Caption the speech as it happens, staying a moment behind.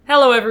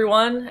Hello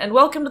everyone, and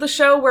welcome to the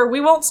show where we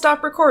won't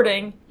stop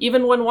recording,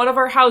 even when one of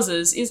our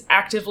houses is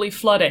actively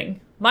flooding.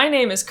 My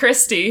name is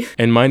Christy.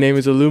 And my name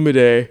is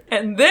Illumide.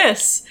 And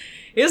this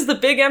is the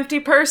Big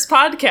Empty Purse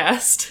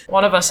podcast.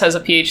 One of us has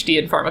a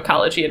PhD in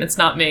pharmacology, and it's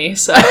not me,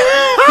 so...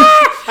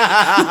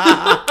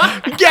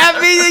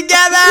 Get me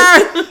together!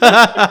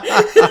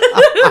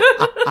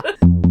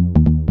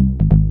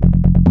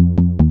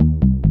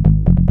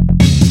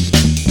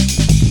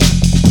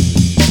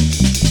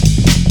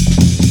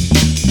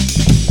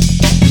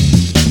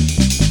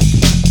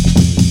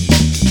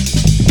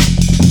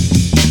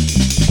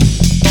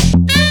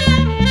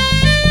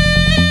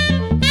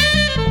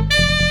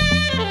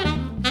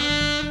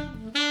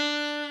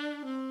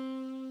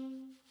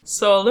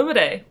 So,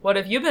 Illumide, what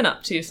have you been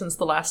up to since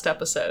the last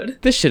episode?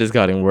 This shit has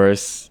gotten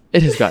worse.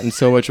 It has gotten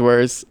so much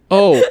worse.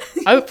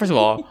 First of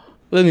all,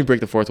 let me break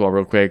the fourth wall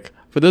real quick.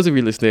 For those of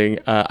you listening,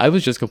 I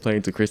was just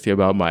complaining to Christy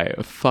about my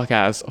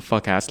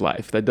fuck-ass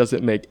life that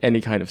doesn't make any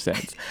kind of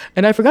sense.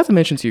 And I forgot to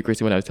mention to you,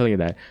 Christy, when I was telling you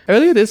that.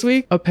 Earlier this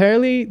week,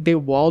 apparently they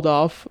walled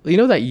off, you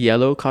know that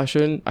yellow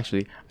caution?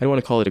 Actually, I don't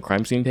want to call it a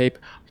crime scene tape,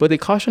 but they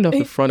cautioned off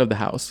the front of the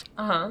house.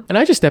 Uh-huh. And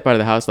I just step out of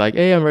the house like,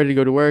 hey, I'm ready to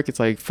go to work. It's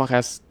like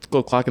fuck-ass 2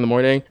 o'clock in the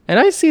morning. And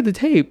I see the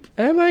tape.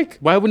 And I'm like,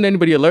 why wouldn't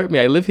anybody alert me?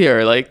 I live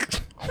here.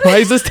 Like, why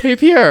is this tape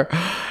here?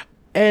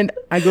 And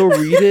I go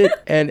read it,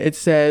 and it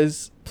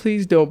says,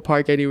 please don't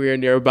park anywhere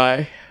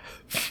nearby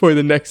for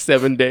the next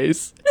 7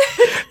 days.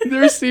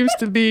 There seems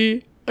to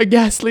be a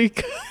gas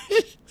leak.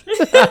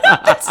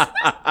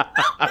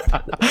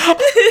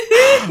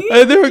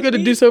 And they were going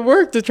to do some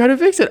work to try to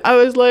fix it. I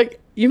was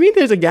like, you mean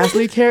there's a gas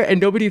leak here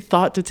and nobody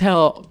thought to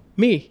tell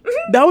me?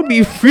 That would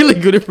be really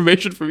good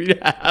information for me to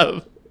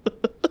have.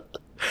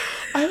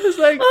 I was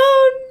like,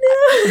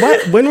 oh no.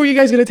 What? When were you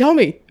guys going to tell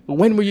me?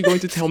 When were you going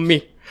to tell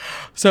me?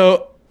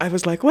 So I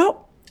was like,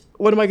 well,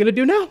 what am I going to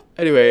do now?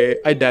 Anyway,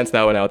 I danced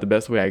that one out the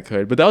best way I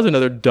could. But that was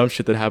another dumb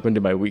shit that happened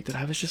in my week that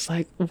I was just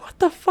like, what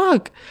the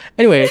fuck?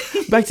 Anyway,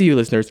 back to you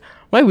listeners.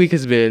 My week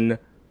has been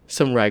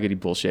some raggedy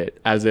bullshit.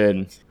 As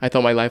in, I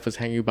thought my life was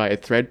hanging by a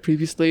thread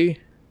previously.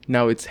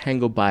 Now it's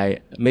hangled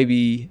by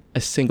maybe a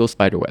single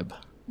spider web.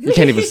 You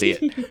can't even see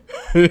it.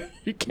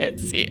 You can't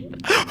see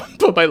it.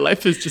 But my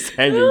life is just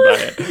hanging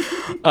by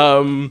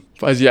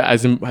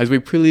it. As we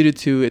preluded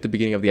to at the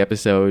beginning of the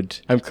episode,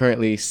 I'm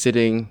currently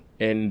sitting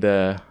in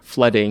the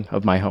flooding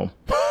of my home.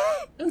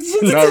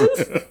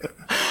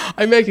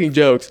 I'm making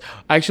jokes.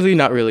 Actually,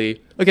 not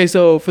really. Okay,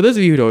 so for those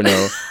of you who don't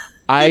know,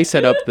 I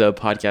set up the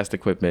podcast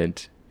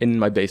equipment in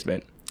my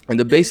basement. And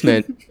the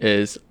basement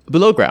is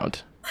below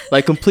ground.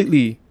 Like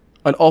completely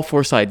on all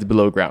 4 sides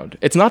below ground.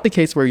 It's not the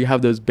case where you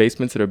have those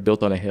basements that are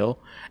built on a hill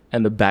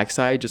and the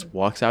backside just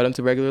walks out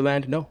into regular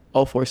land. No,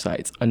 all 4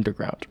 sides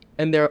underground.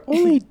 And there are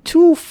only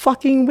 2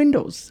 fucking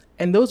windows.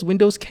 And those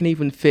windows can't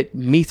even fit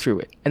me through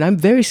it. And I'm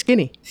very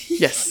skinny.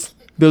 Yes,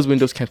 those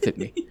windows can't fit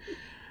me.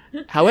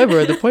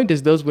 However, the point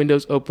is those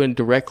windows open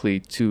directly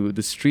to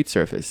the street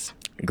surface,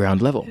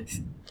 ground level.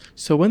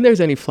 So when there's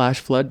any flash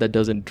flood that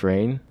doesn't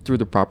drain through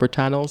the proper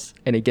tunnels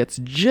and it gets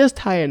just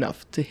high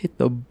enough to hit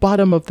the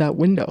bottom of that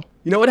window,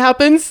 you know what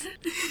happens?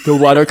 The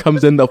water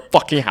comes in the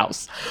fucking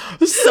house.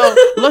 So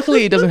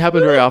luckily it doesn't happen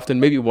very often,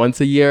 maybe once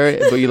a year,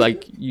 but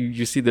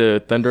you see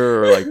the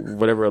thunder or like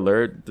whatever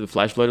alert, the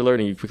flash flood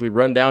alert, and you quickly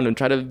run down and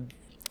try to...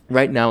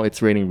 Right now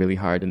it's raining really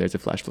hard and there's a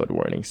flash flood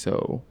warning,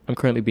 so I'm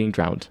currently being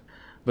drowned.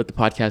 But the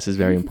podcast is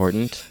very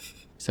important,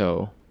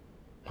 so...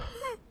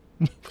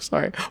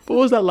 Sorry, what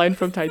was that line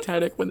from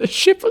Titanic when the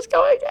ship was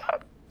going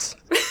out?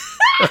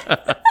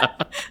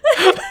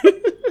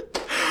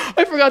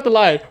 I forgot the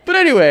line. But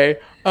anyway,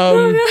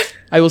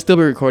 I will still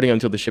be recording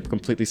until the ship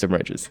completely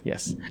submerges.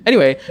 Yes.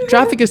 Anyway,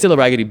 traffic is still a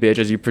raggedy bitch,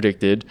 as you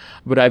predicted.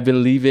 But I've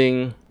been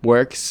leaving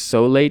work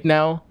so late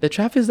now that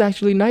traffic is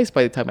actually nice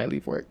by the time I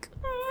leave work.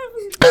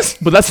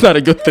 But that's not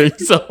a good thing,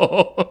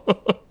 so...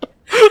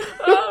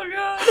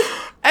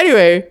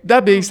 Anyway,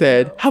 that being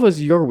said, how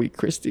was your week,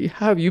 Christy?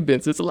 How have you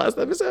been since the last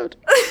episode?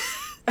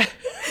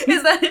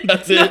 Is that it?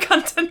 That's no it.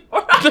 Content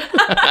for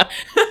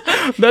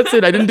That's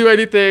it. I didn't do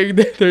anything.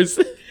 There's...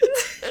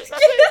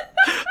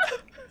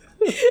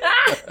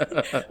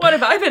 What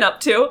have I been up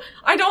to?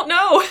 I don't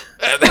know.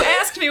 You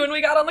asked me when we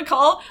got on the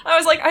call. I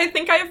was like, I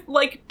think I've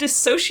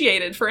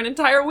dissociated for an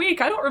entire week.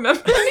 I don't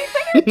remember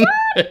anything I've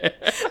done.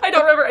 I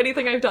don't remember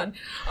anything I've done.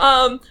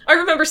 I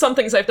remember some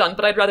things I've done,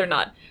 but I'd rather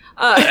not.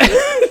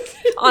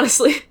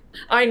 Honestly,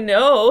 I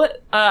know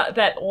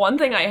that one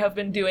thing I have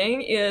been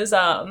doing is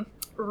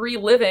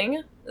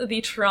reliving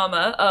the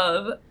trauma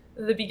of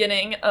the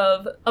beginning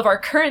of our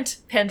current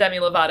Pandemi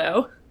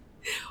Lovato,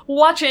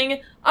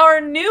 watching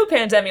our new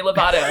Pandemi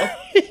Lovato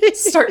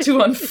start to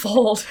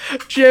unfold.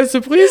 Chance,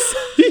 please.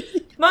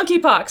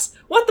 Monkeypox.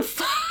 What the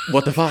fuck?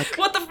 What the fuck?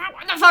 What the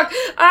fuck?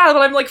 But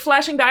I'm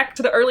flashing back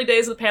to the early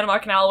days of the Panama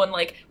Canal when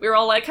we were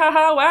all like,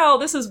 haha, wow,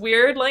 this is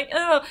weird.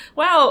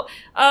 Wow,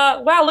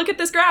 look at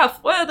this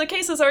graph. Well, the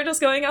cases are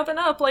just going up and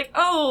up.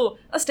 Oh,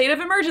 a state of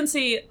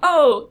emergency.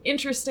 Oh,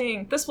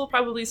 interesting. This will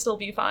probably still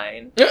be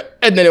fine.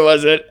 And then it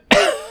wasn't.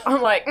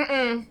 I'm like,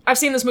 I've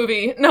seen this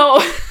movie. No.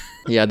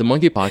 Yeah, the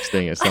monkeypox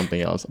thing is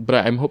something else. But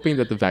I'm hoping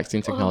that the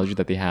vaccine technology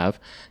that they have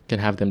can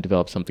have them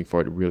develop something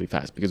for it really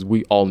fast because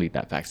we all need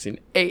that vaccine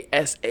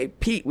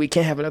ASAP. We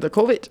can't have another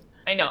COVID.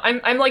 I know.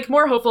 I'm like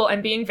more hopeful.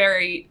 I'm being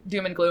very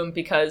doom and gloom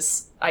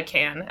because I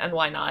can, and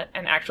why not?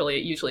 And actually,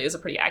 it usually is a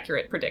pretty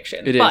accurate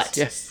prediction. It is.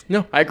 Yes.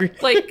 No, I agree.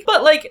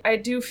 But I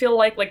do feel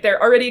like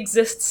there already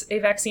exists a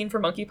vaccine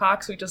for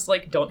monkeypox. We just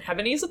like don't have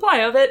any supply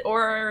of it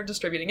or are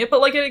distributing it.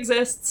 But like it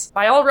exists.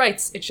 By all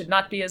rights, it should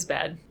not be as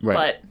bad.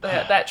 Right.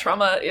 But that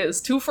trauma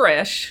is too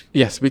fresh.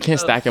 Yes, we can't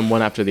stack them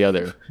one after the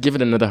other. Give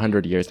it another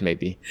 100 years,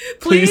 maybe.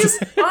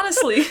 Please,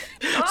 honestly.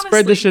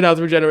 Spread this shit out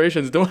through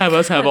generations. Don't have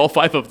us have all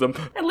 5 of them.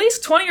 At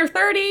least 20 or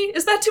 30.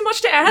 Is that too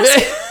much to ask?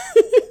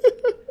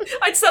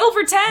 I'd settle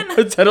for 10.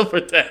 I'd settle for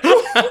 10.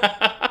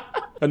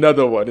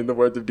 Another one, in the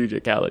words of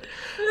DJ Khaled.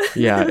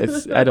 Yeah,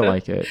 I don't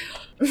like it.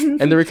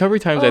 And the recovery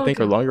times, I think,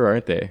 are longer,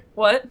 aren't they?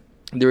 What?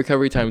 The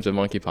recovery times of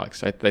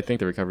monkeypox. I think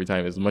the recovery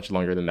time is much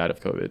longer than that of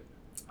COVID.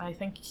 I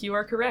think you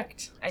are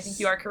correct.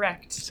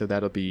 So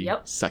that'll be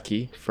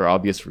sucky for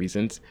obvious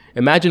reasons.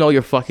 Imagine all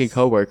your fucking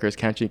coworkers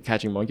catching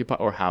monkeypox,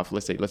 or half.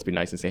 Let's be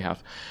nice and say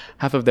half.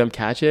 Half of them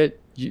catch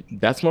it.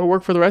 That's more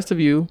work for the rest of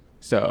you.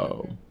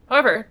 So.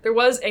 However, there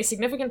was a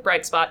significant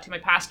bright spot to my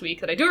past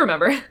week that I do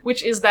remember,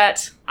 which is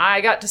that I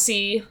got to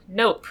see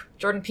Nope,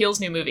 Jordan Peele's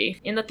new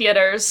movie, in the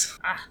theaters.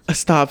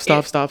 Stop.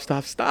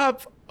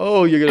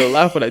 Oh, you're going to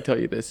laugh when I tell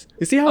you this.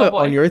 You see how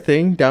on your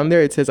thing down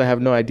there it says I have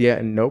no idea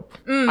and nope?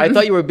 I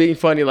thought you were being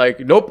funny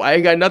like, nope, I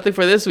ain't got nothing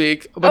for this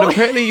week. But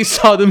apparently you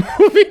saw the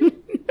movie.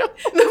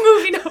 The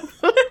movie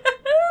Nope.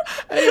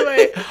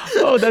 Anyway,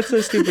 that's so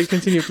stupid.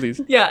 Continue,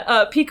 please.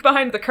 Yeah, peek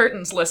behind the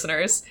curtains,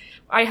 listeners.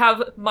 I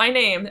have my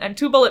name and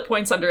 2 bullet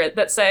points under it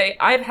that say,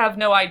 I have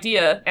no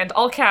idea, and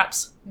all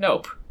caps,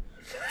 nope.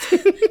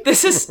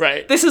 This is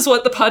right. This is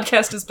what the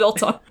podcast is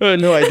built on.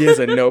 No ideas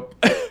and nope.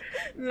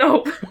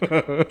 Nope.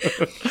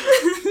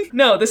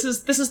 No, this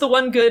is the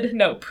one good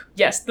nope.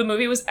 Yes, the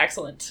movie was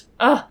excellent.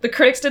 The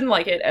critics didn't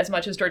like it as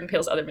much as Jordan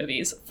Peele's other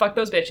movies. Fuck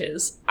those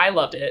bitches. I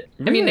loved it.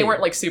 Really? I mean, they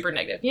weren't like super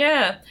negative.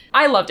 Yeah,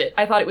 I loved it.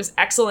 I thought it was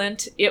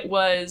excellent. It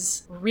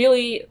was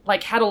really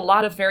had a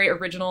lot of very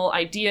original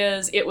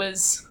ideas.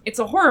 It's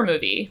a horror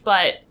movie,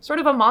 but sort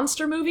of a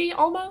monster movie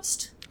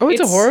almost. Oh, it's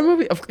a horror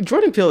movie?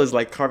 Jordan Peele is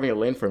carving a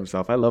lane for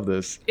himself. I love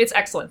this. It's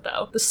excellent,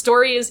 though. The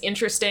story is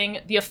interesting.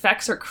 The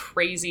effects are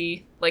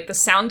crazy. The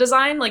sound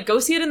design, go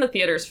see it in the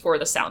theaters for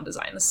the sound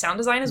design. The sound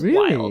design is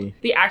wild.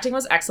 The acting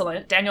was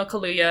excellent. Daniel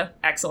Kaluuya,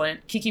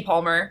 excellent. Keke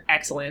Palmer,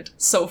 excellent.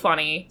 So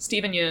funny.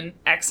 Steven Yeun,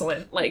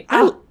 excellent.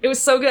 It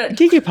was so good.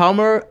 Keke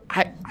Palmer,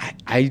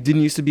 I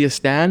didn't used to be a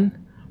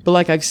stan,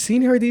 but I've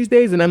seen her these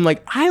days and I'm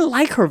I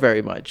like her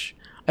very much.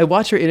 I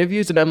watch her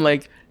interviews and I'm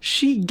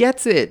she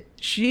gets it.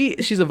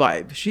 She's a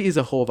vibe. She is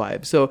a whole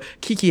vibe. So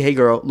Keke, hey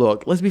girl,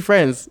 look, let's be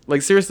friends.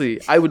 Seriously,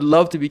 I would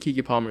love to be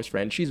Keke Palmer's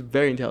friend. She's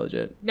very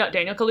intelligent. No,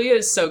 Daniel Kaluuya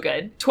is so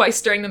good.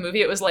 Twice during the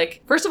movie, it was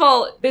first of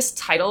all, this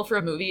title for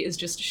a movie is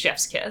just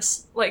chef's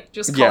kiss.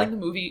 Just calling the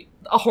movie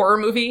a horror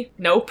movie.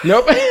 Nope.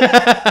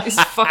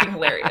 It's fucking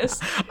hilarious.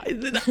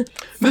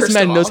 This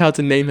man knows how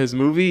to name his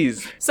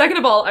movies. Second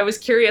of all, I was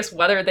curious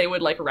whether they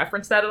would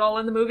reference that at all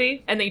in the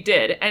movie, and they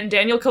did. And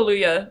Daniel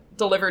Kaluuya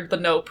delivered the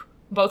nope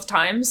both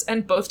times,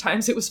 and both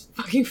times it was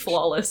fucking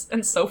flawless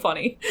and so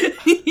funny.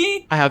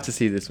 I have to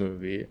see this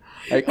movie.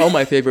 All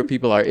my favorite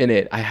people are in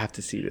it. I have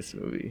to see this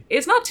movie.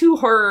 It's not too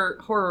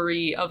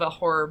horror-y of a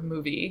horror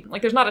movie.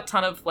 There's not a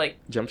ton of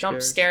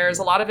jump scares.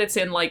 A lot of it's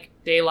in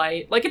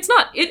daylight.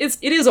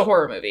 It is a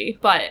horror movie,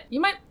 but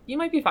you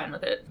might be fine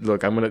with it.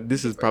 Look,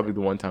 this is probably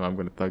the one time I'm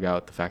gonna thug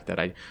out the fact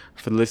that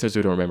for the listeners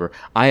who don't remember,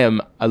 I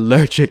am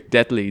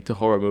deathly to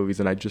horror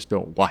movies and I just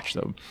don't watch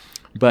them.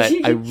 But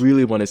I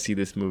really want to see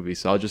this movie,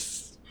 so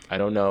I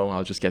don't know,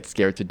 I'll just get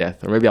scared to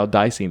death. Or maybe I'll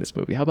die seeing this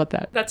movie. How about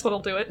that? That's what'll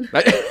do it.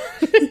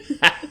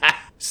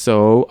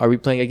 So, are we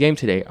playing a game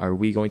today? Are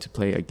we going to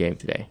play a game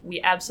today?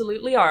 We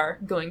absolutely are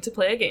going to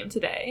play a game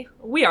today.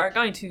 We are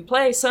going to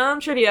play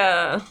some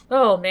trivia.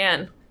 Oh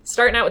man,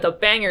 starting out with a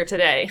banger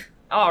today.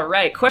 All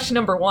right, question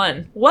number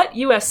 1. What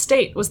U.S.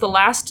 state was the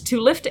last to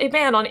lift a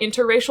ban on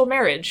interracial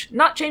marriage,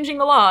 not changing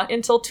the law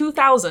until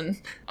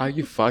 2000? Are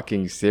you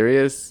fucking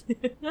serious?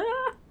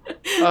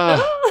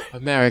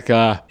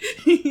 America.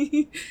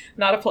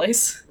 Not a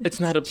place. It's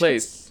not a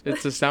place.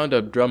 It's the sound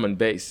of drum and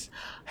bass.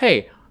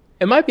 Hey,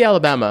 it might be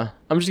Alabama.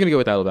 I'm just going to go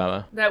with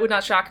Alabama. That would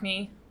not shock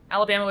me.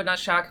 Alabama would not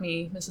shock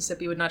me.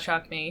 Mississippi would not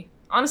shock me.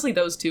 Honestly,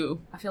 those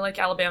two. I feel like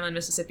Alabama and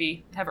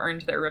Mississippi have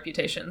earned their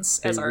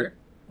reputations as our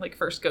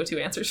first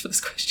go-to answers for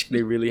this question.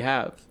 They really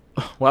have.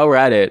 While we're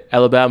at it,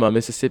 Alabama,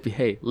 Mississippi,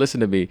 hey, listen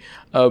to me.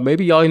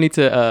 Maybe y'all need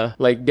to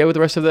get with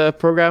the rest of the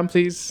program,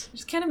 please. I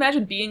just can't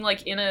imagine being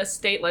in a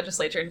state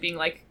legislature and being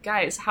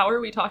guys, how are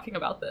we talking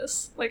about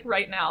this?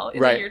 Right now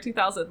in the year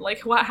 2000.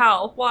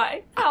 How?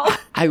 Why? How?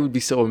 I would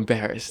be so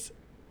embarrassed.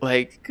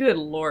 Good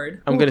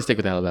Lord. I'm gonna stick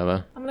with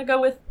Alabama. I'm gonna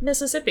go with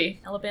Mississippi.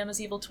 Alabama's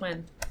evil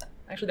twin.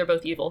 Actually, they're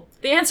both evil.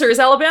 The answer is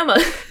Alabama.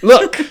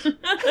 Look.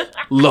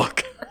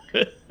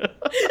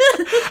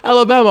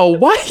 Alabama,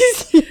 why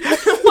is he...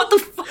 What the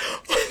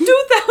fuck?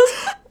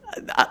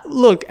 2000?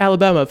 look,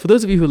 Alabama, for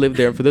those of you who live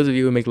there, and for those of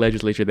you who make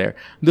legislature there,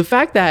 the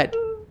fact that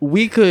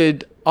we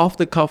could off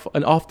the cuff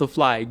and off the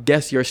fly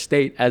guess your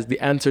state as the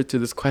answer to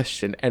this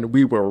question and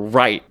we were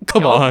right.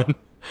 Come on.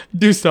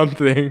 Do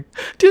something.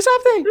 Do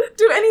something.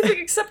 Do anything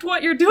except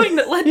what you're doing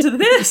that led to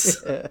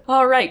this.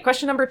 All right,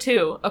 question number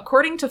 2.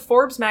 According to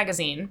Forbes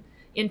magazine,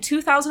 in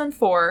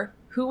 2004,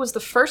 who was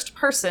the first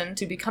person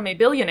to become a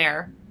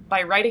billionaire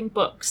by writing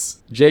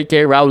books?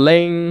 J.K.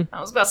 Rowling. I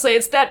was about to say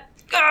it's that.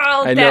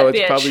 Oh, I that know, it's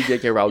bitch. probably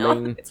J.K.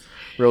 Rowling. No,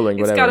 Rowling,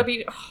 it's whatever. gotta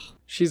be.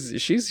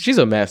 She's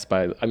a mess.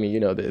 I mean,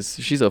 you know this.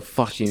 She's a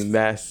fucking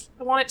mess.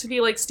 I want it to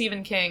be like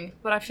Stephen King,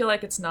 but I feel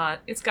like it's not.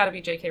 It's gotta be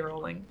J.K.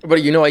 Rowling.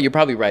 But you know what? You're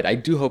probably right. I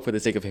do hope for the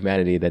sake of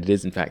humanity that it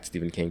is in fact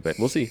Stephen King, but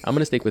we'll see. I'm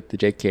gonna stick with the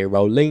J.K.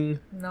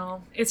 Rowling.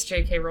 No, it's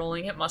J.K.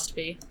 Rowling. It must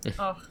be.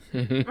 Oh.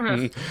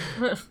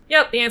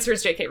 Yep, the answer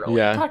is J.K. Rowling.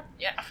 Yeah. Fuck,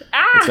 yeah. It's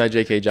Ah! not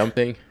J.K.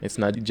 jumping. It's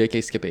not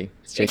J.K. skipping.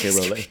 It's J.K.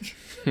 Rowling.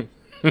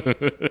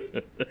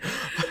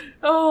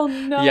 Oh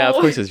no. Yeah, of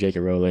course it's J.K.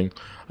 Rowling.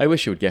 I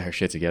wish she would get her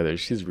shit together.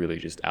 She's really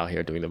just out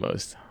here doing the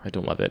most. I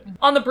don't love it.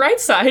 On the bright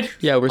side,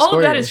 Yeah, we're all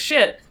scoring. of that is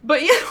shit.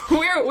 But yeah,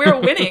 we're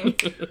winning.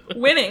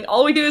 Winning.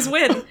 All we do is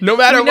win. No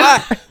matter We know-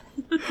 what.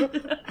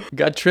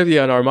 Got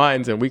trivia on our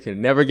minds and we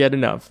can never get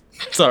enough.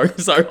 Sorry. I'm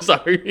so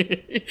sorry.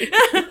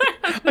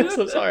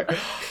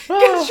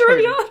 Get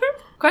trivia.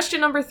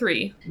 Question number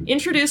 3.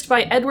 Introduced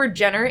by Edward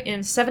Jenner in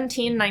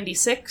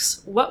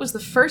 1796, what was the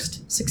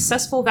first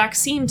successful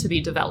vaccine to be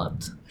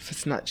developed? If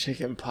it's not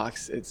chicken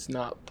pox, it's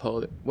not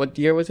polio. What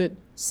year was it?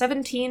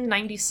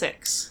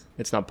 1796.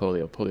 It's not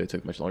polio. Polio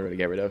took much longer to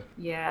get rid of.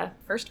 Yeah.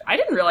 First, I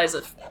didn't realize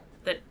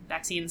that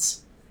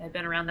vaccines had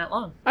been around that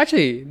long.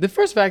 Actually, the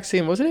first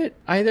vaccine, wasn't it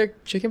either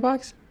chicken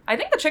pox? I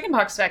think the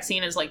chickenpox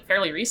vaccine is like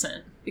fairly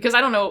recent because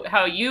I don't know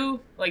how you,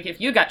 like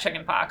if you got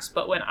chickenpox,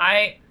 but when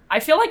I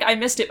feel like I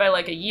missed it by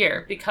like a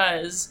year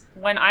because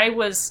when I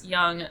was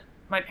young,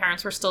 my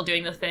parents were still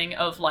doing the thing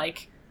of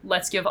like,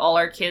 let's give all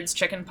our kids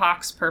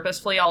chickenpox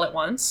purposefully all at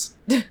once.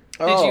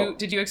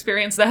 Did you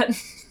experience that?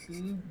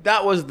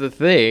 That was the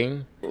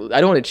thing. I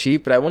don't want to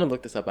cheat, but I want to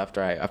look this up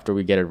after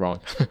we get it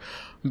wrong.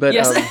 But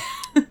Yes.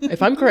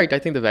 if I'm correct, I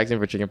think the vaccine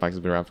for chickenpox has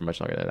been around for much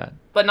longer than that.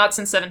 But not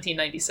since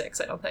 1796,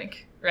 I don't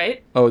think,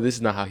 right? Oh, this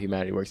is not how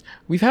humanity works.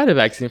 We've had a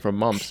vaccine for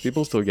mumps.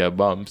 People still get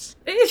bumps.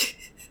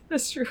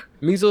 That's true.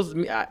 Measles.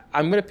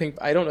 I'm gonna ping.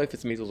 I don't know if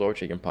it's measles or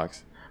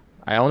chickenpox.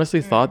 I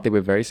honestly thought they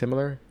were very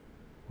similar.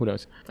 Who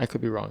knows? I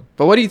could be wrong.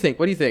 But what do you think?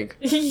 What?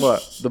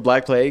 The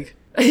Black Plague?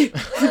 Too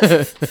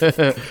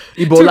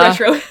Ebola?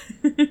 retro.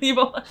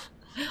 Ebola.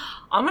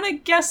 I'm gonna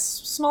guess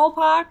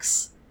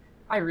smallpox.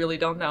 I really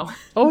don't know.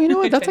 Oh, you know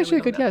what? I That's actually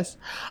a genuinely good don't know. guess.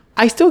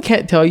 I still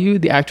can't tell you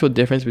the actual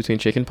difference between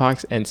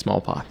chickenpox and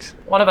smallpox.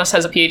 One of us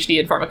has a PhD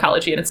in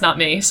pharmacology, and it's not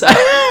me. So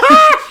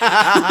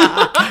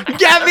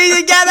Get me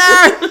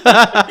together!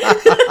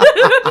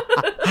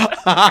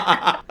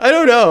 I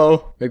don't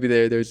know. Maybe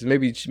there's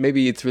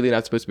maybe it's really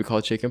not supposed to be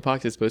called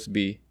chickenpox. It's supposed to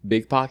be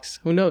big pox.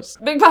 Who knows?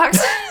 big pox,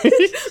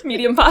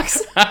 medium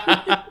pox.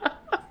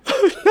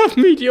 Not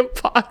medium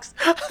pox.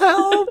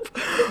 Help!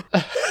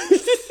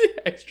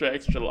 extra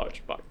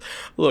large pox.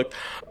 Look,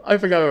 I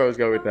forgot where I was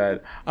going with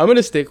that. I'm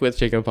gonna stick with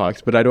chicken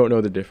pox, but I don't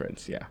know the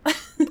difference. Yeah,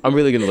 I'm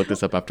really gonna look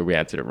this up after we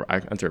answer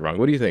it wrong.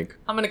 What do you think?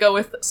 I'm gonna go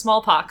with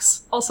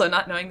smallpox. Also,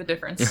 not knowing the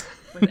difference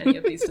with any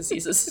of these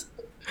diseases.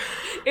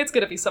 It's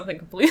gonna be something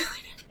completely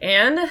different.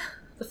 And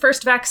the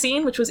first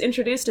vaccine, which was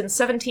introduced in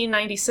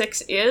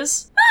 1796,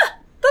 is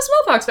the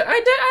smallpox. I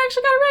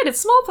actually got it right. It's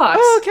smallpox.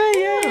 Okay,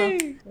 yay!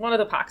 Yeah. One of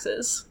the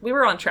poxes. We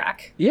were on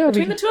track. Yeah,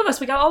 Between the two of us,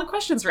 we got all the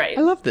questions right.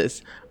 I love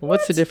this.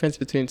 What's the difference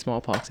between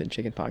smallpox and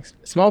chickenpox?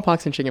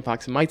 Smallpox and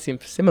chickenpox might seem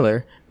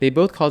similar. They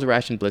both cause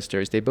rash and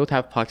blisters. They both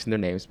have pox in their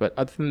names, but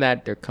other than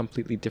that, they're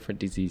completely different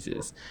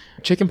diseases.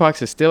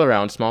 Chickenpox is still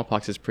around.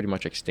 Smallpox is pretty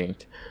much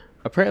extinct.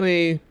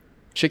 Apparently,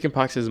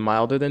 chickenpox is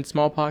milder than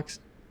smallpox.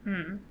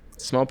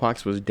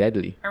 Smallpox was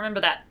deadly. I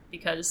remember that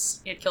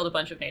because it killed a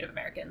bunch of Native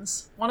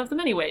Americans. One of the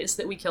many ways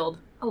that we killed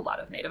a lot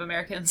of Native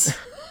Americans.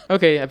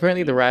 Okay,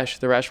 apparently the rash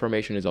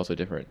formation is also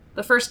different.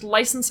 The first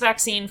licensed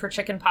vaccine for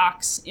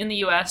chickenpox in the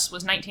US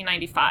was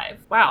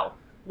 1995. Wow.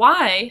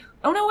 Why?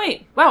 Oh no,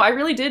 wait. Wow, I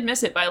really did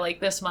miss it by like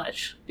this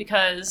much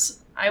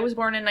because I was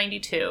born in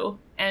 92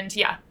 and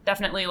yeah,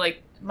 definitely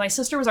like my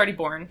sister was already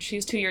born.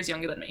 She's 2 years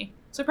younger than me.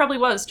 So it probably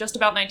was just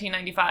about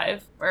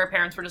 1995 where our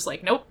parents were just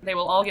like, nope, they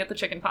will all get the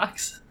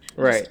chickenpox.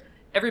 Right.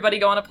 Everybody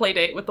go on a play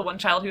date with the one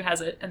child who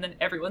has it, and then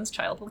everyone's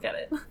child will get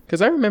it.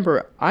 Because I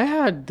remember I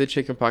had the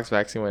chickenpox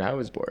vaccine when I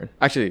was born.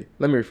 Actually,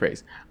 let me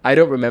rephrase. I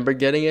don't remember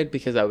getting it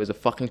because I was a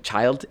fucking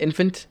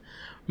infant.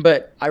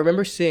 But I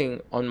remember seeing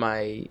on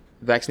my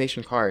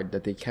vaccination card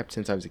that they kept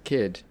since I was a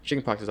kid,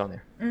 chickenpox is on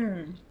there.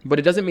 But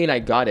it doesn't mean I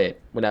got it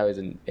when I was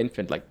an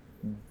infant, like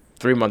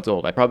 3 months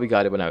old. I probably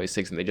got it when I was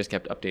 6 and they just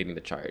kept updating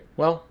the chart.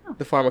 Well,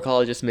 the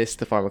pharmacologist missed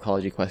the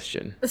pharmacology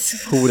question.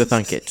 Who would have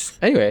thunk it?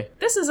 Anyway.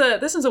 This is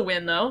a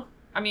win, though.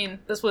 I mean,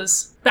 this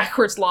was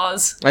backwards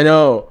laws. I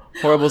know.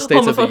 Horrible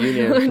states of the Homophobic.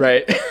 union.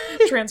 Right.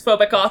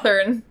 Transphobic author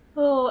and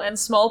Oh, and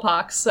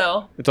smallpox,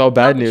 so It's all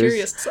bad not the news.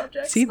 cheeriest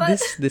subjects. See,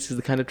 but- this is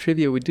the kind of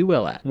trivia we do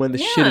well at. When the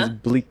shit Yeah. is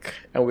bleak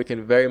and we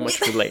can very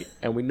much relate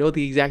and we know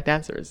the exact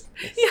answers.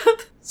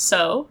 Yep.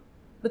 So,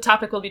 the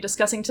topic we'll be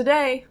discussing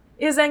today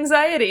is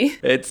anxiety.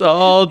 It's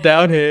all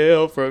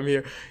downhill from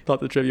here.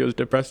 Thought the trivia was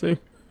depressing.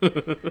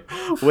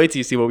 Wait till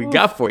you see what we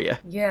got for you.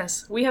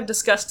 Yes, we have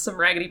discussed some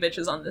raggedy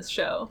bitches on this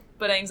show,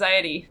 but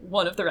anxiety,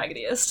 one of the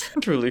raggediest.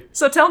 Truly.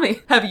 So tell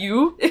me, have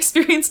you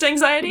experienced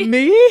anxiety?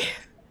 Me?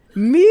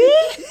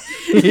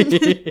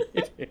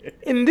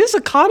 In this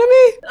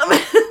economy?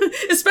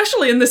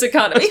 Especially in this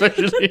economy.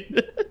 Especially.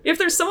 If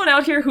there's someone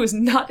out here who is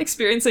not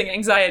experiencing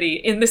anxiety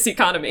in this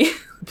economy,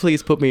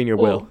 Please put me in your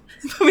will.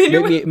 put me in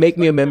your Make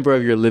me a member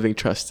of your living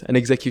trust, an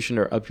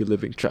executioner of your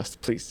living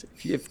trust, please.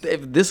 If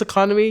this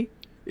economy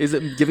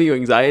isn't giving you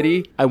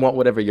anxiety, I want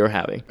whatever you're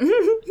having.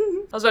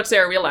 I was about to say,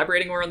 are we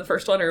elaborating more on the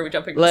first one, or are we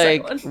jumping to the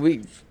second Like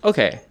one?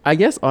 okay. I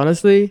guess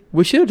honestly,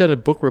 we should have done a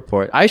book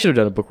report. I should have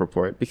done a book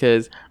report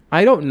because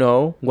I don't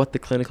know what the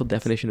clinical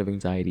definition of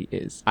anxiety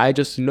is. I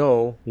just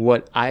know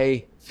what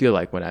I feel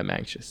like when I'm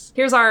anxious.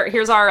 Here's our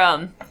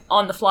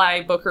on the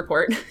fly book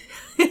report.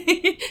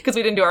 Because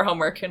we didn't do our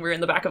homework and we were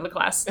in the back of the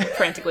class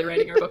frantically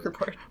writing our book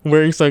report.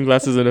 Wearing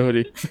sunglasses and a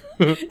hoodie.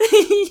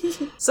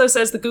 So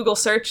says the Google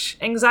search,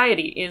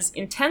 anxiety is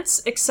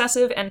intense,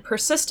 excessive, and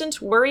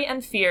persistent worry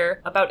and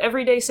fear about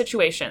everyday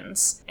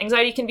situations.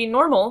 Anxiety can be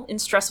normal in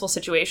stressful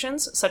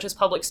situations, such as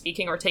public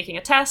speaking or taking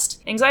a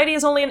test. Anxiety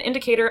is only an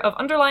indicator of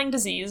underlying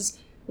disease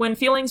when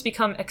feelings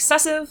become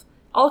excessive,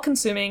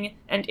 all-consuming,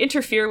 and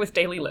interfere with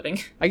daily living.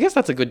 I guess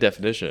that's a good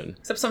definition.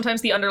 Except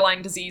sometimes the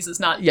underlying disease is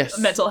not Yes.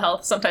 mental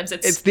health. Sometimes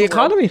It's the world.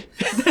 economy.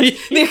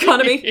 The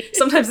economy.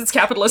 Sometimes it's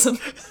capitalism.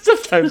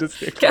 Sometimes it's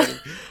the economy.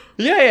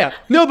 Yeah.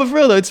 No, but for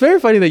real though, it's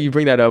very funny that you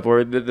bring that up,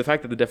 or the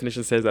fact that the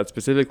definition says that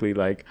specifically,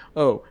 like,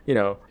 oh,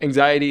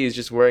 anxiety is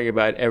just worrying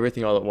about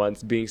everything all at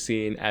once, being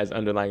seen as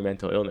underlying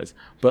mental illness.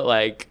 But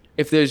like,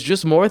 if there's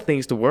just more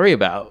things to worry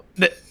about,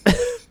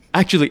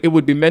 actually, it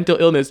would be mental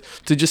illness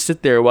to just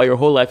sit there while your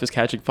whole life is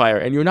catching fire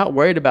and you're not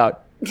worried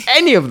about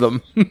any of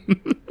them.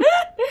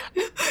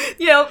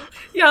 Yep.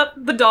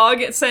 The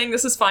dog saying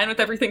this is fine with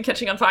everything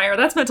catching on fire.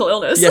 That's mental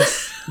illness.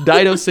 Yes.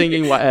 Dido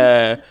singing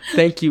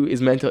thank you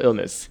is mental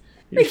illness.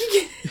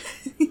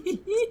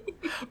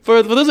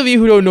 For those of you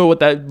who don't know what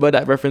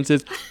that reference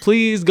is,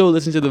 please go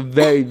listen to the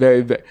very,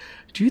 very, very...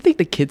 Do you think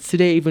the kids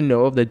today even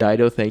know of the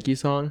Dido thank you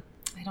song?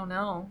 I don't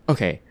know.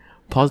 Okay.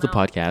 Pause the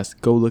podcast,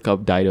 go look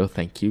up Dido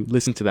Thank You,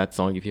 listen to that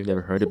song if you've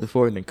never heard it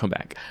before, and then come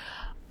back.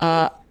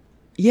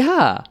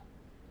 Yeah.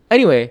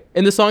 Anyway,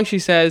 in the song she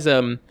says,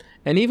 and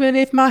even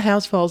if my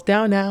house falls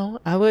down now,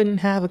 I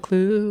wouldn't have a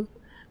clue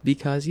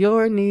because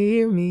you're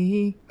near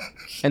me.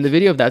 And the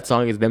video of that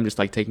song is them just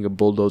like taking a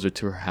bulldozer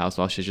to her house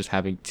while she's just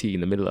having tea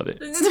in the middle of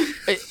it.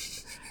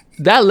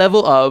 That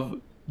level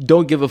of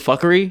don't give a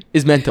fuckery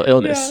is mental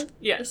illness.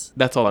 Yeah. Yes.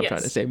 That's all I'm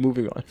trying to say.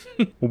 Moving on.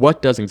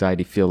 What does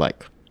anxiety feel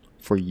like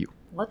for you?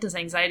 What does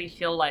anxiety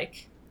feel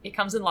like? It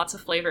comes in lots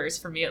of flavors,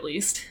 for me at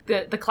least.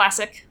 The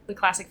classic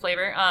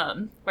flavor,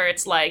 where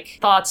it's like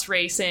thoughts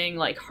racing,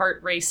 like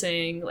heart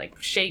racing, like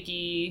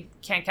shaky,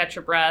 can't catch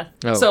your breath.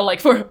 Oh. So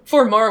like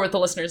for more with the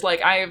listeners,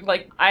 I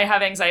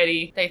have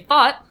anxiety. They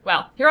thought,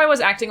 wow, here I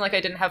was acting like I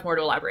didn't have more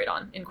to elaborate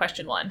on in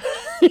question 1.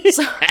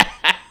 So,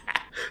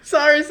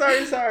 Sorry.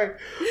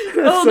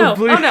 oh no.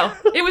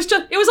 It was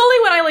only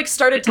when I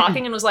started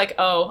talking and was like,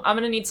 oh, I'm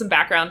gonna need some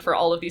background for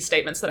all of these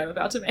statements that I'm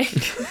about to make.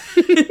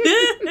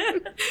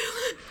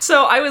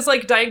 So I was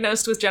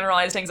diagnosed with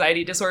generalized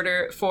anxiety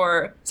disorder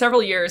for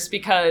several years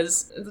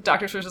because the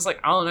doctors were just like,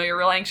 I don't know, you're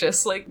real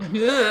anxious.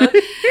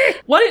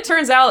 What it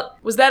turns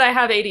out was that I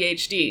have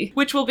ADHD,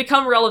 which will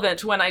become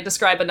relevant when I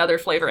describe another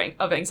flavoring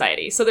of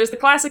anxiety. So there's the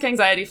classic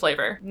anxiety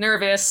flavor: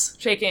 nervous,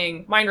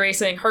 shaking, mind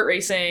racing, heart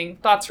racing,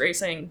 thoughts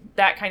racing,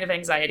 that kind of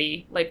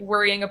anxiety,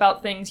 worrying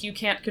about things you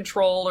can't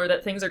control or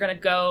that things are going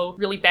to go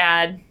really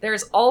bad.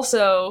 There's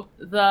also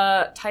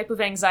the type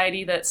of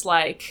anxiety that's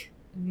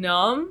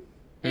numb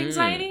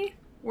anxiety,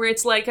 where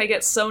it's I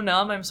get so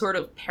numb I'm sort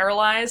of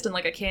paralyzed and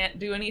I can't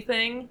do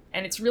anything,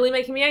 and it's really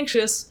making me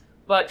anxious,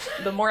 but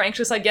the more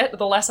anxious I get,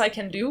 the less I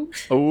can do.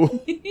 Oh,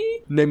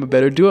 name a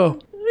better duo.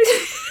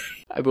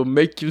 I will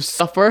make you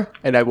suffer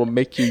and I will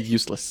make you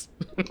useless.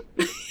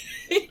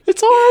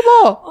 It's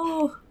horrible.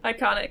 Oh,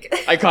 iconic.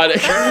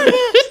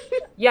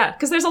 Yeah,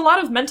 because there's a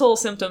lot of mental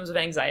symptoms of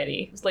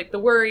anxiety. It's the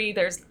worry,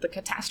 there's the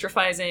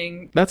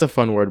catastrophizing. That's a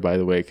fun word, by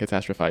the way,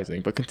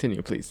 catastrophizing, but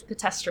continue, please.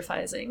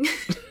 Catastrophizing.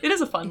 It is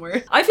a fun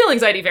word. I feel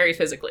anxiety very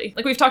physically.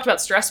 We've talked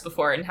about stress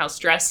before and how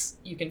stress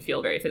you can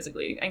feel very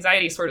physically.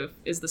 Anxiety sort of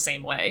is the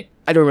same way.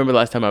 I don't remember the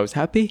last time I was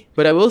happy,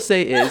 but I will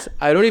say is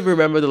I don't even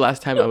remember the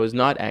last time I was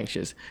not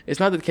anxious. It's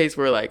not the case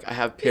where I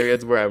have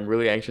periods where I'm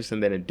really anxious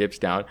and then it dips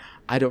down.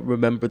 I don't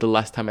remember the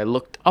last time I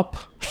looked up.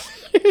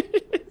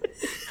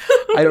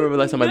 I don't remember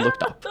the last time I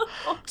looked up.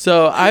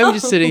 So I'm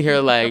just sitting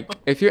here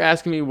if you're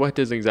asking me what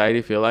does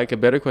anxiety feel like, a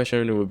better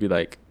question would be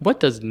what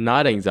does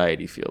not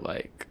anxiety feel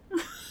like?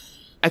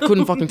 I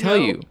couldn't fucking tell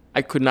you.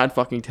 I could not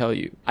fucking tell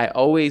you. I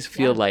always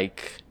feel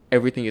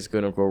everything is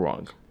going to go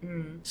wrong.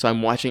 So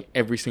I'm watching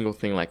every single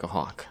thing like a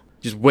hawk,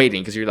 just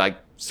waiting, because you're like,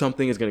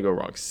 something is going to go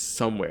wrong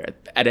somewhere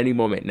at any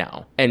moment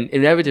now. And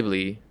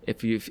inevitably,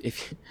 if you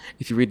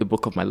read the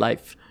book of my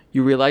life,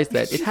 you realize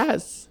that it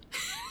has.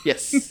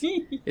 Yes.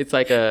 It's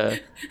like a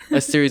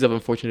series of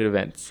unfortunate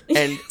events.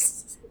 And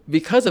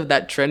because of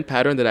that trend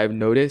pattern that I've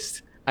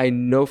noticed, I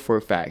know for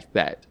a fact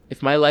that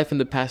if my life in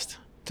the past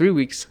 3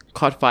 weeks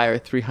caught fire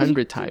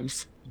 300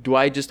 times, do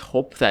I just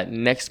hope that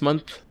next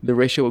month the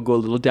ratio will go a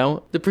little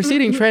down? The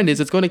preceding trend is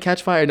it's going to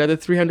catch fire another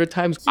 300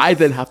 times. I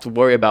then have to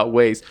worry about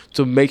ways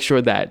to make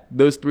sure that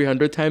those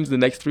 300 times the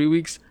next 3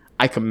 weeks,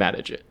 I can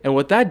manage it. And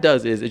what that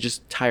does is it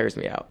just tires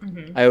me out.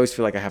 I always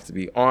feel like I have to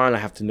be on. I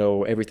have to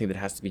know everything that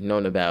has to be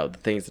known about the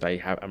things that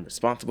I'm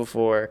responsible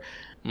for.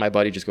 My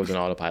body just goes on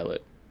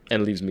autopilot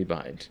and leaves me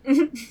behind.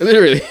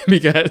 Literally,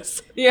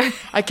 because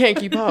I can't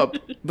keep up.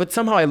 But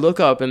somehow I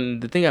look up,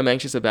 and the thing I'm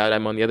anxious about,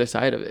 I'm on the other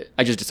side of it.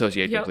 I just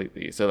dissociate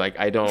completely. So like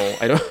I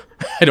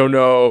don't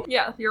know.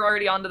 Yeah, you're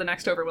already on to the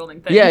next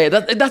overwhelming thing. Yeah,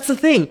 that's the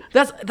thing.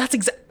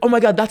 Oh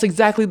my God, that's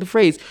exactly the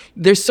phrase.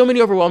 There's so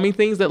many overwhelming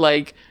things that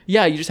like,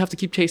 yeah, you just have to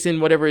keep chasing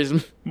whatever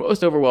is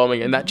most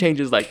overwhelming, and that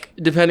changes like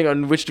depending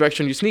on which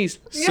direction you sneeze.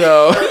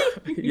 So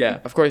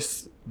yeah, of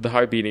course, the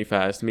heart beating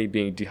fast, me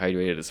being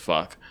dehydrated as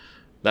fuck.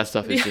 That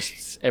stuff is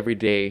just every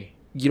day.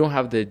 You don't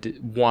have the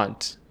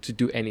want to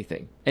do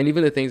anything. And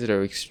even the things that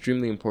are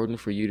extremely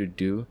important for you to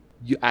do,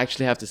 you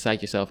actually have to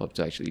psych yourself up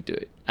to actually do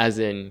it. As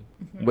in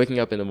waking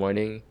up in the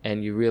morning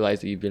and you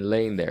realize that you've been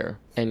laying there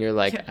and you're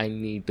like, I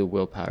need the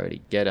willpower to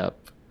get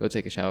up, go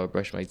take a shower,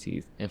 brush my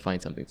teeth, and find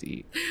something to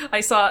eat.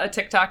 I saw a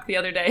TikTok the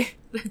other day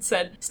that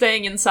said,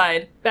 staying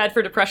inside, bad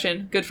for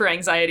depression, good for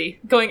anxiety.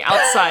 Going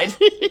outside,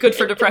 good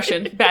for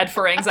depression, bad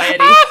for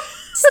anxiety.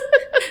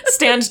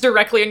 Stand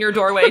directly in your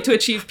doorway to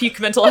achieve peak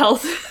mental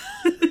health.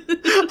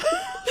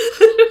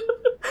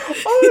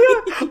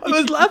 Oh yeah, I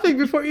was laughing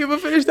before you even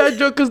finished that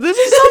joke because this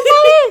is so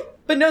funny.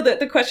 But no,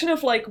 the question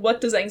of like,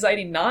 what does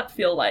anxiety not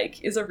feel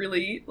like is a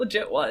really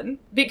legit one.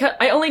 Because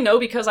I only know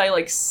because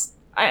I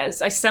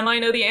semi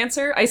know the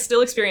answer. I still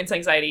experience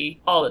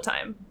anxiety all the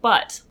time.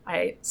 But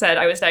I said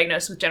I was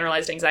diagnosed with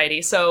generalized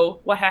anxiety.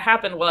 So what had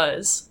happened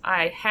was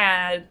I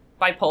had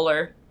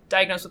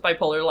diagnosed with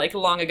bipolar like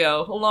long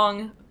ago, a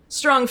long,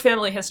 strong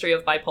family history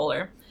of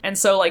bipolar. And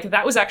so, like,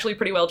 that was actually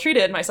pretty well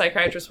treated. My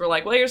psychiatrists were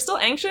like, well, you're still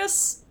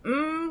anxious?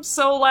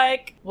 So,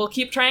 like, we'll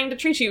keep trying to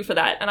treat you for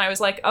that. And I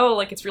was like, oh,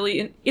 like,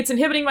 it's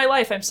inhibiting my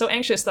life. I'm so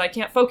anxious that I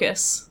can't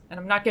focus, and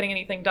I'm not getting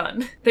anything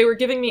done. They were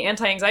giving me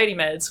anti-anxiety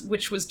meds,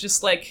 which was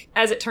just, like,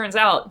 as it turns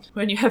out,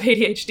 when you have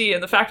ADHD,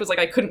 and the fact was, like,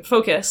 I couldn't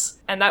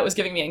focus, and that was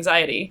giving me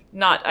anxiety.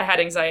 Not, I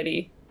had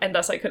anxiety, and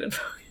thus I couldn't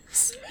focus.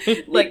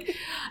 Like,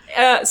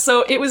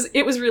 so it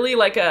was really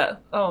like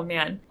oh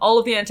man, all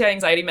of the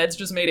anti-anxiety meds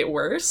just made it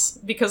worse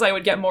because I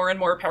would get more and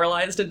more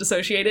paralyzed and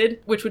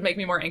dissociated, which would make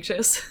me more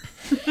anxious.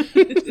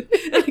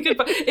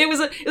 It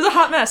was a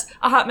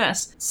hot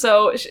mess.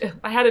 So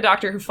I had a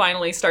doctor who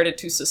finally started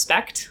to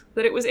suspect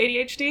that it was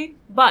ADHD,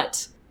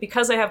 but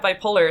because I have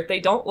bipolar, they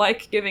don't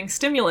like giving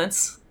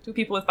stimulants to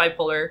people with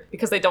bipolar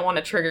because they don't want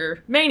to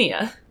trigger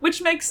mania,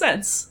 which makes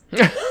sense.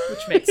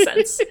 Which makes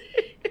sense.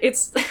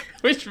 That's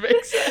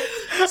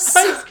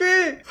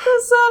great.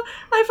 So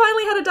I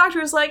finally had a doctor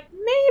who was like,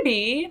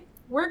 maybe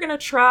we're gonna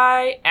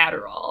try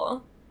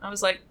Adderall. I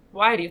was like,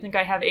 why? Do you think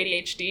I have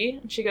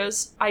ADHD? And she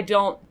goes, I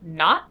don't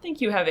not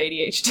think you have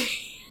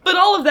ADHD. But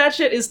all of that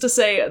shit is to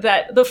say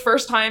that the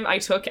first time I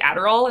took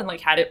Adderall and like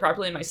had it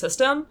properly in my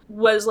system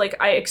was like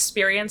I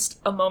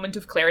experienced a moment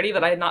of clarity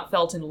that I had not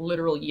felt in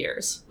literal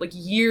years. Like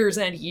years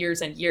and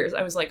years and years.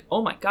 I was like,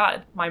 oh my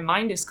God, my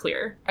mind is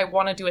clear. I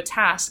want to do a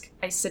task.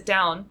 I sit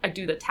down, I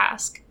do the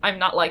task. I'm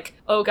not like,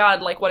 oh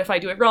God, like what if I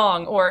do it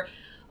wrong? Or,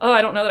 oh,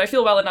 I don't know that I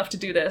feel well enough to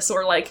do this.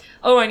 Or like,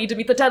 oh, I need to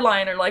meet the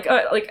deadline. Or like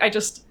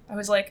I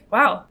was like,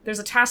 wow, there's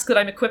a task that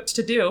I'm equipped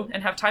to do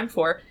and have time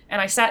for.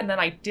 And I sat and then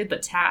I did the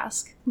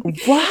task.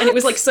 What? And it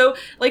was like, so,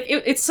 like,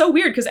 it's so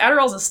weird because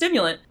Adderall's a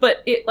stimulant,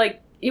 but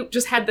it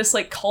just had this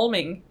like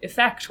calming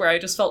effect where I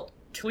just felt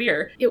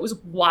clear. It was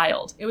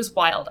wild.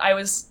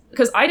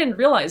 Because I didn't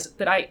realize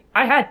that I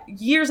had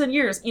years and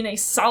years in a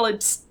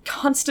solid,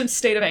 constant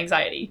state of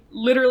anxiety.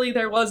 Literally,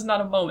 there was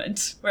not a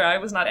moment where I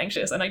was not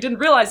anxious. And I didn't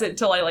realize it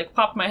until I, like,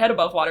 popped my head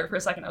above water for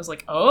a second. I was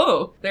like,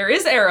 oh, there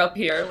is air up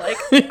here. Like,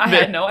 I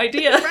had no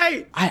idea.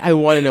 Right. I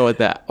want to know what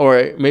that,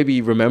 or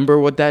maybe remember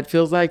what that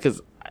feels like, because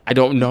I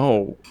don't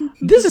know.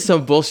 This is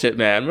some bullshit,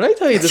 man. When I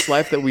tell you this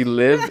life that we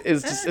live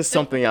is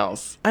something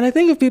else. And I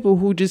think of people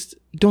who just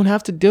don't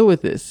have to deal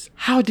with this.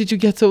 How did you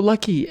get so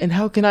lucky? And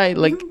how can I,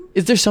 like,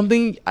 is there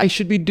something I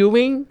should be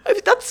doing? I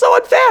mean, that's so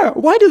unfair.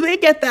 Why do they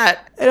get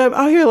that? And I'm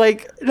out here,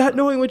 like, not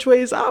knowing which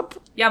way is up.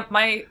 Yeah,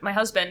 my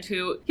husband, he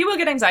will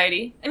get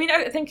anxiety. I mean,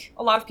 I think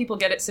a lot of people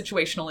get it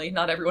situationally.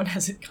 Not everyone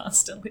has it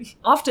constantly.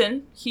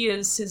 Often, he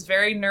is his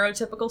very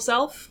neurotypical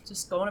self,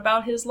 just going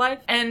about his life.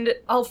 And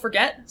I'll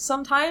forget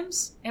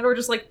sometimes, and or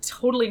just, like,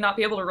 totally not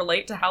be able to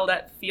relate to how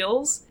that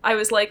feels. I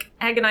was, like,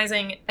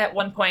 agonizing at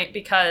one point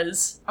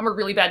because I'm a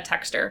really bad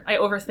texter. I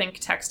overthink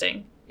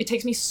texting. it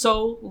takes me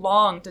so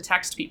long to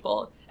text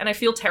people, and I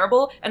feel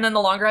terrible. And then the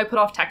longer I put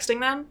off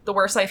texting them, the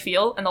worse I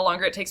feel, and the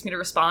longer it takes me to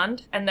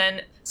respond. And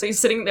then, so he's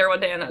sitting there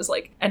one day, and I was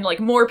like, and like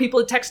more people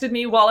had texted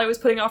me while I was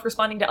putting off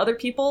responding to other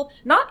people.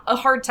 Not a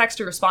hard text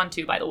to respond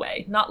to, by the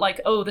way. Not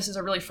like, oh, this is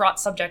a really fraught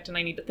subject and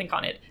I need to think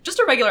on it. Just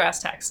a regular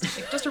ass text.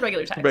 Like, just a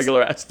regular text.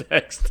 Regular ass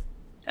text.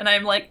 And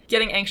I'm like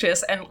getting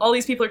anxious, and all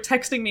these people are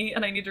texting me,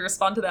 and I need to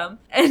respond to them.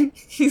 And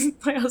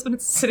my husband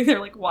is sitting there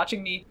like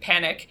watching me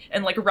panic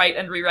and like write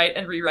and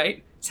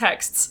rewrite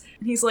texts.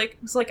 And he's like,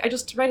 I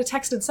just write a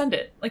text and send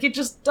it. Like, it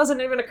just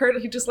doesn't even occur to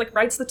he just like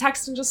writes the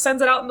text and just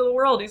sends it out into the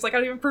world. He's like, I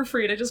don't even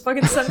proofread. I just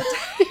fucking send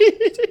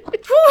it.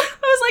 I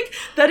was like,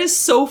 that is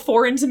so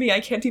foreign to me.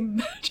 I can't even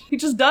imagine. He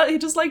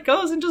just like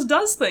goes and just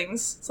does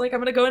things. It's like,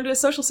 I'm gonna go into a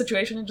social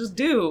situation and just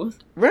do.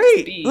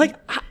 Right. Just like,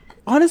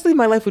 honestly,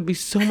 my life would be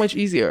so much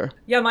easier.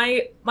 Yeah,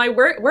 my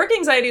work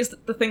anxiety is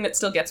the thing that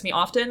still gets me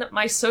often.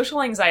 My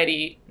social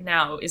anxiety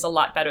now is a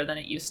lot better than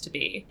it used to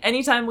be.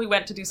 Anytime we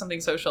went to do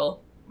something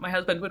social, my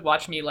husband would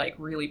watch me like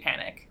really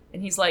panic.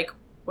 And he's like,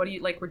 what do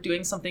you like? We're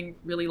doing something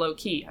really low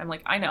key. I'm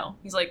like, I know.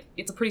 He's like,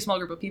 it's a pretty small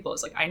group of people.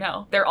 It's like, I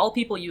know. They're all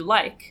people you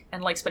like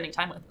and like spending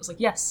time with. I was like,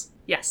 yes.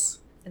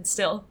 And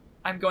still,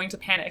 I'm going to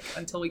panic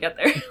until we get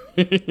there.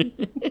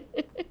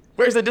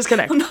 Where's the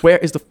disconnect? Where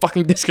is the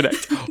fucking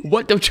disconnect?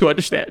 What don't you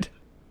understand?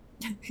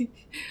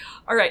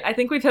 All right, I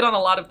think we've hit on a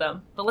lot of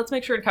them, but let's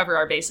make sure to cover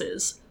our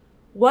bases.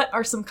 What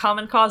are some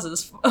common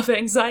causes of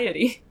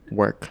anxiety?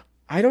 Work.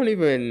 I don't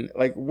even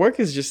like work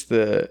is just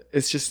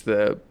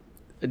the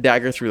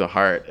dagger through the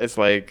heart. It's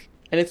like,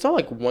 and it's not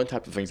like one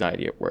type of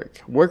anxiety at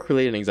work.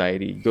 Work-related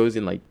anxiety goes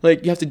in like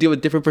you have to deal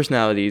with different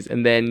personalities,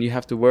 and then you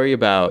have to worry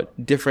about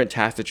different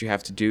tasks that you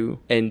have to do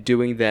and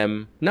doing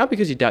them, not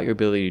because you doubt your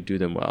ability to do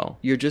them well.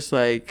 You're just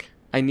like,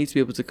 I need to be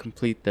able to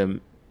complete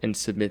them and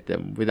submit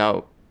them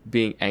without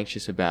being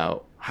anxious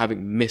about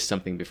having missed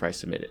something before I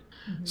submit it.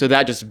 Mm-hmm. So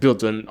that just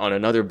builds on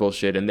another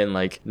bullshit. And then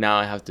like now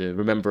I have to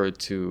remember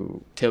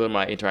to tailor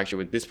my interaction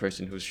with this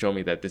person who's shown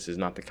me that this is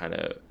not the kind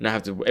of, and I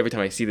have to, every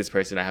time I see this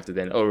person, I have to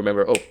then,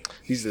 remember,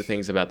 these are the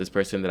things about this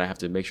person that I have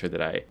to make sure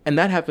that and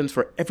that happens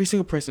for every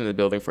single person in the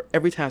building, for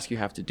every task you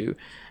have to do.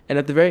 And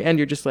at the very end,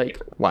 you're just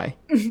like, why?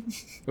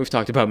 We've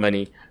talked about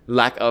money.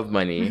 Lack of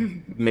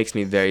money makes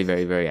me very,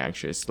 very, very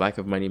anxious. Lack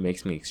of money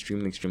makes me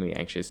extremely, extremely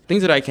anxious.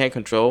 Things that I can't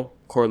control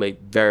correlate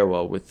very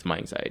well with my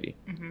anxiety.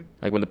 Mm-hmm.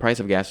 Like when the price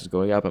of gas is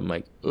going up, I'm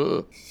like,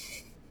 ugh.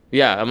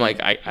 Yeah, I'm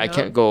like, I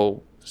can't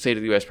go say to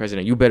the US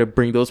president, you better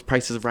bring those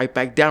prices right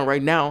back down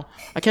right now.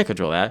 I can't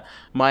control that.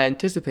 My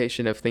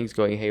anticipation of things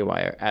going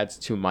haywire adds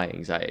to my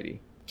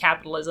anxiety.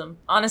 Capitalism.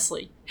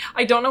 Honestly,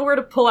 I don't know where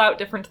to pull out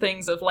different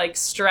things of like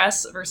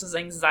stress versus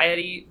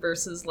anxiety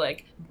versus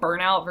like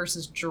burnout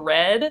versus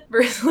dread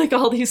versus like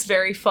all these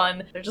very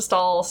fun. They're just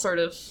all sort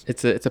of.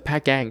 It's a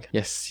pack gang.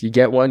 Yes, you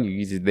get one.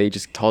 They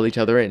just call each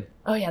other in.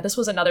 Oh yeah, this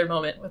was another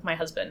moment with my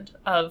husband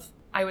of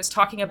I was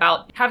talking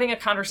about having a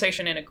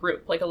conversation in a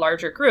group, like a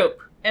larger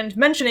group, and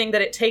mentioning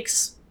that it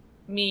takes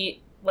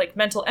me like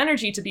mental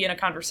energy to be in a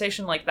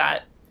conversation like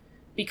that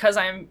because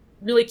I'm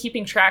really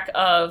keeping track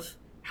of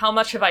how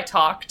much have I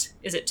talked?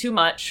 Is it too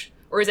much?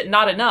 Or is it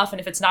not enough? And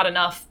if it's not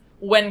enough,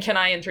 when can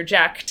I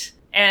interject?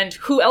 And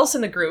who else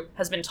in the group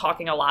has been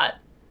talking a lot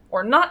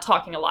or not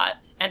talking a lot?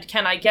 And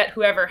can I get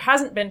whoever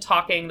hasn't been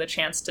talking the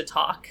chance to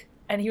talk?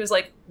 And he was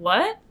like,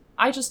 what?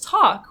 I just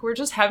talk. We're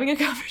just having a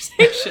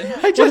conversation.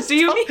 What do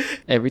you mean?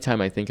 Every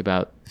time I think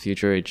about the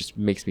future, it just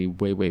makes me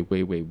way, way,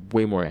 way, way,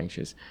 way more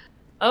anxious.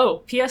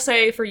 Oh,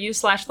 PSA for you /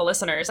 the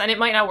listeners, and it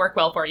might not work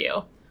well for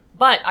you.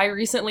 But I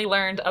recently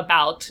learned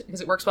about,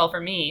 because it works well for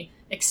me,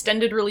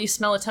 extended release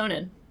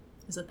melatonin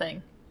is a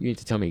thing. You need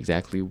to tell me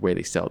exactly where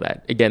they sell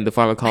that. Again, the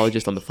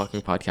pharmacologist on the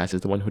fucking podcast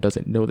is the one who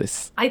doesn't know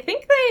this. I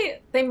think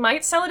they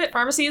might sell it at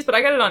pharmacies, but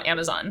I got it on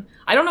Amazon.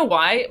 I don't know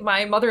why.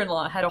 My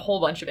mother-in-law had a whole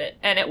bunch of it.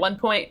 And at one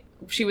point,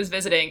 she was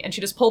visiting, and she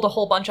just pulled a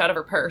whole bunch out of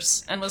her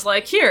purse and was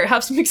like, here,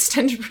 have some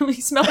extended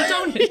release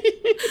melatonin.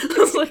 I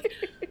was like,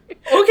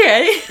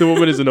 okay. The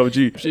woman is an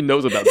OG. She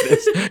knows about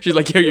this. She's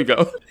like, here you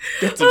go.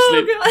 Get some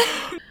sleep.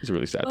 God. It's a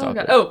really sad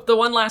topic. Oh, the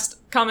one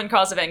last common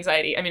cause of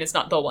anxiety. I mean, it's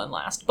not the one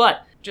last,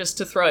 but just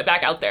to throw it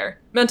back out there.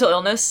 Mental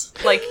illness.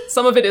 Like,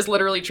 some of it is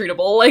literally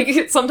treatable.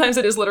 Like, sometimes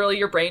it is literally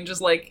your brain just,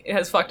 like, it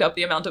has fucked up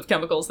the amount of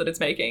chemicals that it's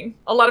making.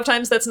 A lot of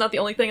times that's not the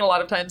only thing. A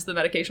lot of times the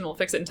medication will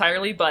fix it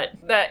entirely, but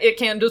that it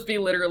can just be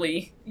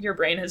literally your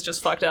brain has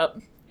just fucked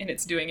up and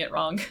it's doing it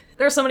wrong.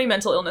 There are so many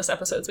mental illness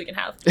episodes we can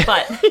have,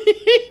 but...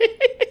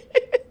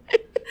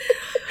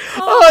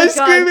 I'm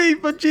screaming,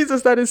 but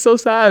Jesus, that is so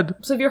sad.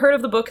 So have you heard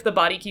of the book, The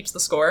Body Keeps the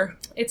Score?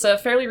 It's a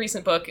fairly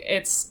recent book.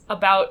 It's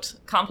about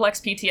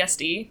complex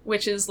PTSD,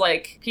 which is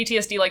like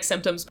PTSD-like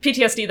symptoms,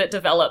 PTSD that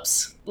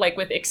develops like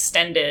with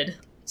extended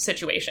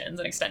situations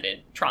and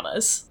extended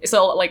traumas.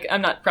 So like,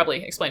 I'm not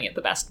probably explaining it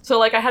the best. So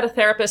like I had a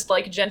therapist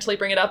like gently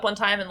bring it up one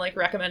time and like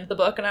recommend the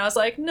book, and I was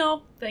like,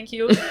 no, thank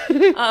you.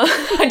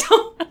 I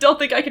don't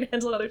think I can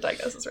handle another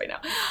diagnosis right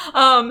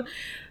now.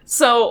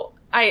 So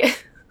I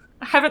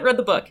haven't read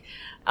the book.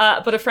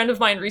 But a friend of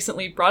mine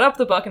recently brought up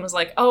the book and was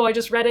like, oh, I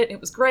just read it. It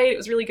was great. It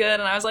was really good.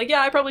 And I was like,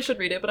 yeah, I probably should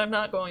read it, but I'm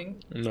not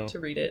going to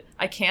read it.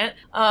 I can't.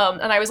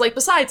 And I was like,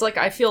 besides, like,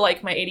 I feel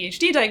like my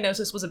ADHD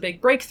diagnosis was a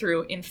big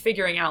breakthrough in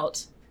figuring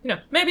out, you know,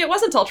 maybe it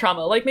wasn't all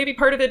trauma. Like, maybe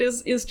part of it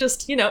is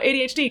just, you know,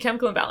 ADHD,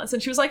 chemical imbalance.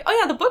 And she was like, oh,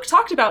 yeah, the book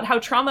talked about how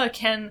trauma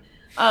can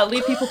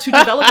lead people to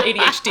develop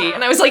ADHD.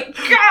 And I was like,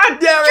 God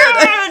damn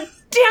it!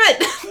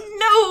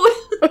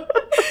 No!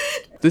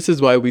 This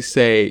is why we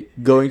say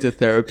going to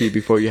therapy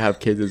before you have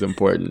kids is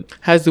important.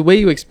 Has the way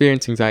you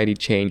experience anxiety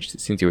changed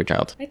since you were a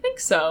child? I think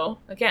so.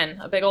 Again,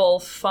 a big ol'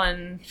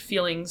 fun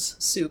feelings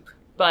soup.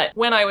 But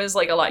when I was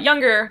like a lot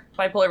younger,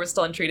 bipolar was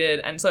still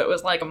untreated, and so it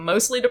was like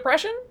mostly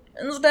depression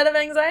instead of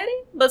anxiety,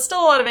 but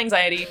still a lot of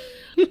anxiety.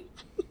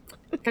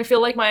 I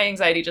feel like my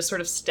anxiety just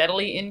sort of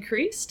steadily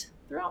increased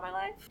throughout my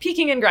life.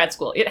 Peaking in grad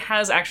school, it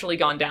has actually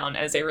gone down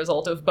as a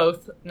result of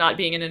both not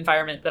being in an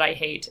environment that I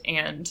hate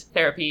and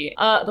therapy.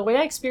 The way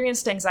I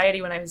experienced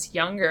anxiety when I was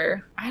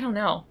younger, I don't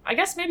know. I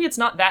guess maybe it's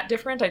not that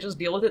different. I just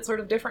deal with it sort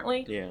of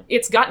differently. Yeah.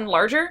 It's gotten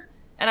larger,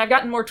 and I've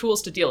gotten more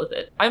tools to deal with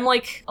it. I'm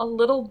like a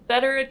little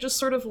better at just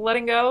sort of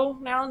letting go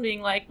now and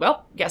being like,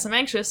 well, guess I'm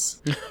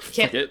anxious.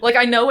 Can't, like,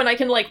 I know when I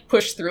can like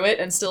push through it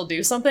and still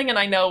do something, and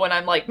I know when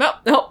I'm like, no,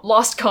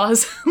 lost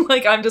cause.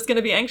 Like, I'm just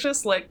gonna be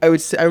anxious. Like, I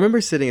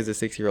remember sitting as a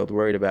 6-year-old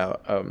worried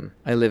about,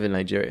 I live in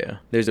Nigeria.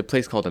 There's a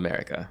place called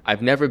America.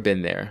 I've never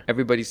been there.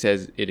 Everybody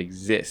says it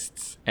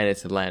exists, and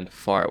it's a land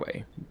far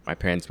away.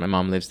 My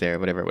mom lives there,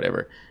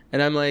 whatever.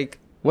 And I'm like,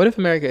 what if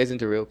America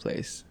isn't a real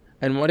place?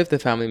 And what if the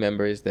family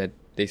members that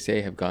they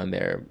say have gone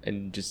there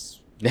and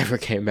just never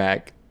came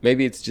back?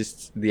 Maybe it's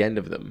just the end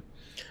of them.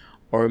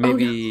 Or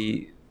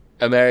maybe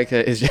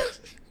America is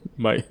just...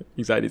 My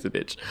anxiety's a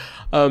bitch.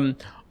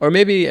 Or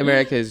maybe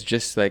America is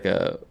just like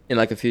in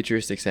a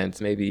futuristic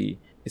sense, maybe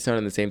it's not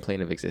on the same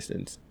plane of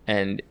existence.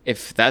 And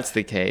if that's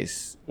the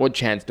case, what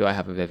chance do I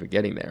have of ever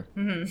getting there?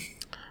 Mm-hmm.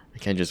 I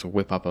can't just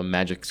whip up a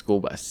magic school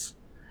bus.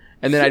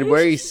 And then I'd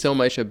worry so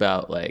much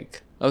about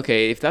like,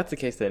 okay, if that's the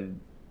case, then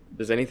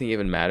does anything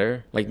even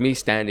matter? Like me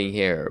standing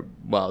here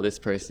while this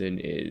person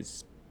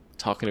is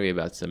talking to me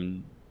about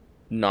some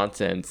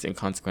nonsense,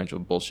 inconsequential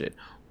bullshit.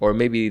 Or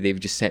maybe they've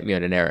just sent me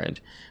on an errand,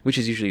 which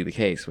is usually the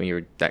case when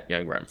you're that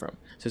young where I'm from.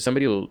 So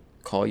somebody will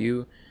call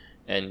you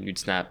and you'd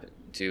snap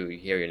to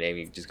hear your name.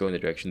 You just go in the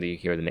direction that you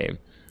hear the name.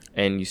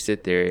 And you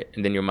sit there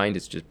and then your mind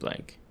is just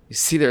blank. You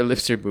see their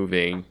lips are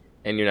moving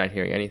and you're not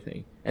hearing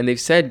anything. And they've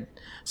said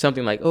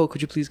something like, oh,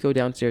 could you please go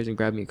downstairs and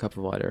grab me a cup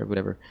of water or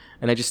whatever.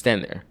 And I just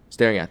stand there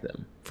staring at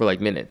them for like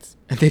minutes.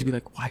 And they'd be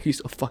like, why are you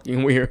so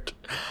fucking weird?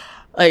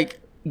 Like...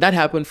 That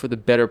happened for the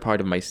better part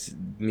of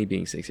me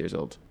being 6 years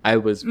old. I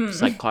was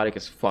psychotic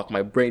as fuck.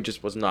 My brain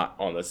just was not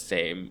on the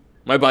same.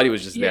 My body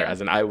was just there,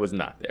 as in I was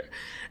not there.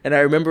 And I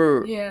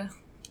remember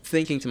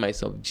thinking to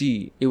myself,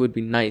 gee, it would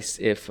be nice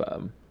if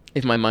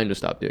my mind would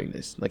stop doing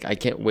this. Like, I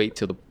can't wait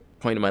till the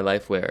point in my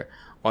life where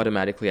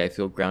automatically I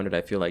feel grounded.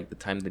 I feel like the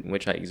time in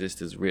which I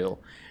exist is real.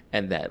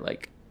 And that,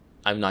 like,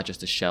 I'm not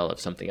just a shell of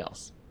something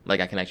else. Like,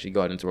 I can actually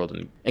go out into the world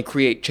and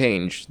create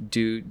change,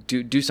 do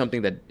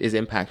something that is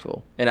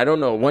impactful. And I don't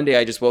know, one day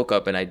I just woke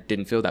up and I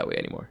didn't feel that way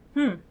anymore.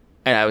 And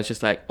I was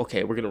just like,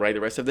 okay, we're going to write the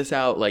rest of this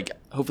out. Like,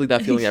 hopefully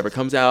that feeling never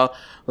comes out.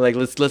 Like,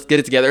 let's get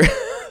it together.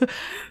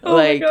 Oh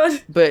my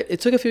God. But it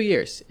took a few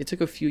years.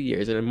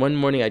 And then one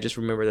morning I just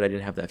remembered that I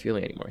didn't have that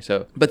feeling anymore.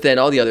 So, but then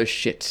all the other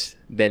shit,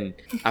 then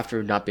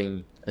after not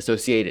being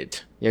associated,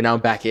 you're now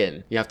back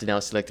in. You have to now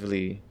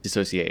selectively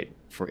dissociate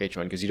for each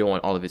one because you don't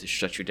want all of it to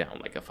shut you down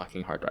like a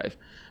fucking hard drive.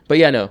 But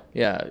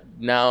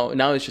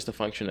now it's just a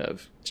function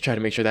of to try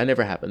to make sure that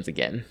never happens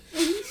again.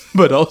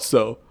 But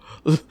also,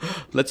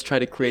 let's try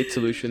to create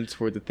solutions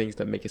for the things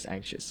that make us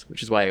anxious,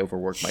 which is why I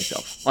overwork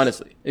myself.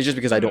 Honestly, it's just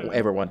because I don't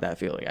ever want that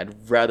feeling.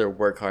 I'd rather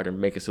work hard and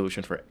make a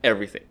solution for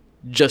everything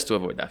just to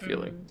avoid that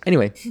feeling.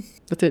 Anyway,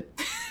 that's it.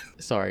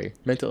 Sorry,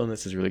 mental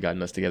illness has really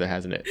gotten us together,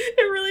 hasn't it?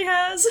 It really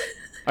has.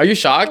 Are you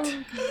shocked?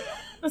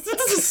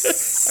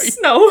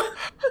 No.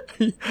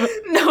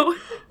 No.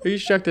 Are you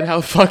shocked at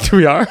how fucked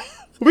we are?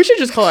 We should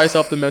just call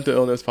ourselves the Mental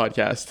Illness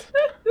Podcast.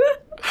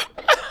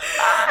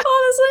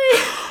 Honestly.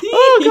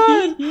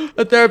 Oh, God.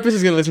 A therapist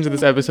is going to listen to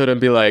this episode and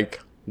be like,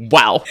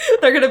 wow.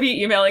 They're going to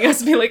be emailing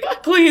us and be like,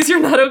 please, you're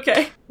not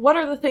okay. What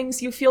are the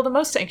things you feel the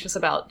most anxious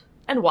about?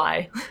 And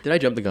why? Did I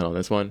jump the gun on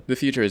this one? The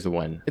future is the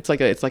one. It's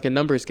like a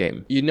numbers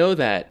game. You know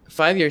that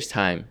 5 years'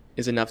 time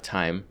is enough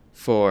time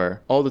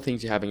for all the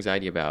things you have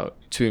anxiety about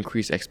to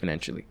increase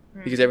exponentially.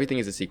 Because everything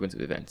is a sequence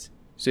of events.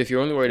 So if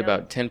you're only worried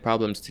about 10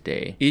 problems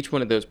today, each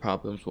one of those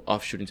problems will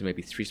offshoot into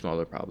maybe 3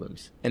 smaller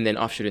problems. And then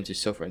offshoot into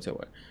so forth and so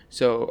on.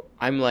 So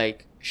I'm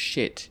like,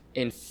 shit,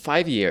 in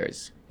 5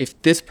 years,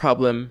 if this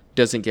problem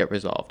doesn't get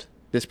resolved,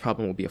 this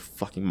problem will be a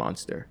fucking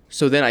monster.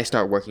 So then I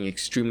start working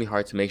extremely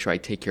hard to make sure I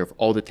take care of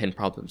all the 10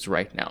 problems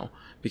right now.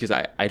 Because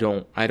I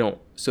don't.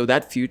 So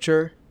that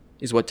future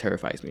is what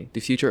terrifies me. The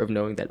future of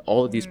knowing that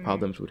all of these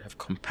problems would have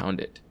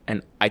compounded.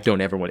 And I don't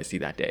ever want to see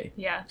that day.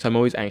 Yeah. So I'm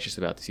always anxious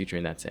about the future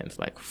in that sense.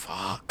 Like,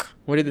 fuck.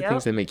 What are the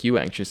things that make you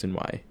anxious and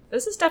why?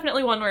 This is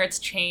definitely one where it's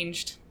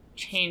changed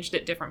changed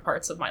at different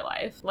parts of my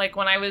life. Like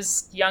when I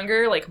was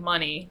younger, like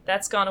money,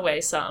 that's gone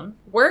away some.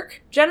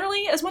 Work,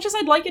 generally, as much as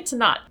I'd like it to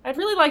not. I'd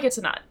really like it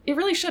to not. It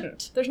really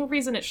shouldn't. There's no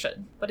reason it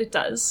should, but it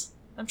does.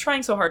 I'm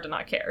trying so hard to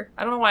not care.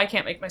 I don't know why I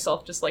can't make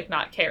myself just like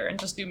not care and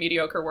just do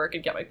mediocre work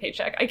and get my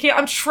paycheck. I can't.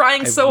 I'm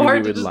trying so really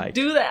hard to would just like-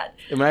 do that.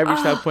 And when I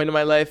reach that point in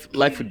my life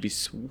would be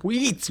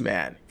sweet,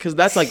 man. Because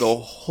that's like a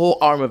whole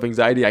arm of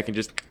anxiety. I can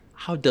just...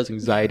 How does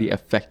anxiety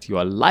affect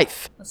your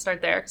life? Let's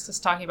start there, because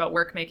just talking about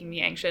work making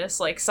me anxious.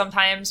 Like,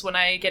 sometimes when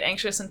I get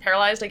anxious and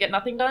paralyzed, I get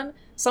nothing done.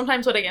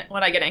 Sometimes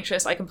when I get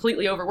anxious, I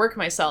completely overwork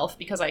myself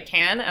because I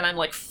can, and I'm,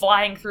 like,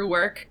 flying through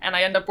work, and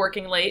I end up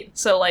working late.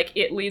 So, like,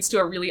 it leads to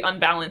a really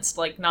unbalanced,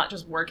 like, not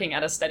just working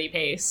at a steady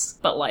pace,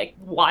 but, like,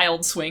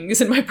 wild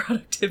swings in my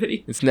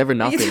productivity. It's never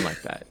not been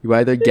like that. You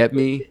either get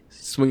me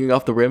swinging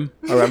off the rim,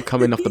 or I'm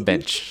coming off the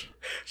bench.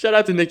 Shout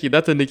out to Nikki.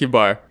 That's a Nikki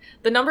bar.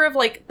 The number of,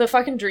 like, the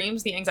fucking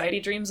dreams, the anxiety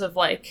dreams of,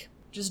 like,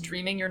 just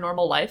dreaming your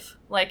normal life.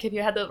 Like, have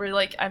you had that where,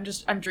 like, I'm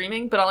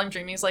dreaming, but all I'm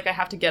dreaming is, like, I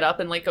have to get up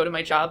and, like, go to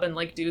my job and,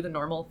 like, do the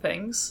normal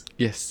things.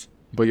 Yes.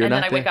 But you're and not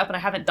then I there. wake up and I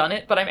haven't done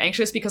it, but I'm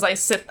anxious because I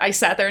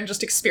sat there and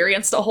just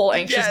experienced a whole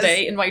anxious Yes.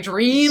 day in my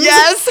dreams.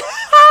 Yes!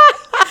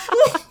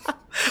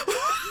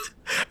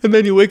 And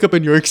then you wake up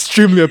and you're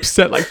extremely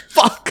upset, like,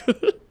 fuck!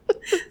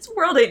 This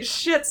world ain't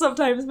shit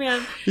sometimes,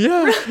 man.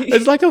 Yeah. Really.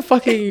 It's like a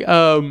fucking,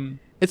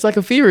 it's like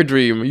a fever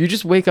dream. You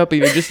just wake up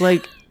and you're just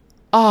like,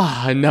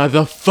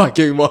 another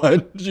fucking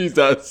one.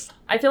 Jesus.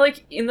 I feel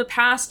like in the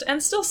past,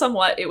 and still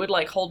somewhat, it would,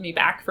 like, hold me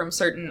back from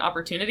certain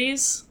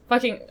opportunities.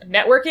 Fucking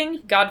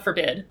networking, God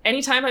forbid.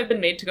 Anytime I've been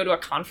made to go to a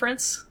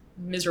conference,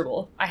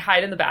 miserable. I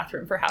hide in the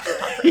bathroom for half the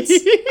conference.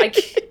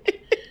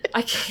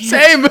 I can't.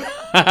 Same.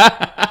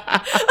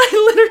 I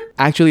literally...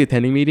 Actually,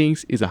 attending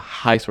meetings is a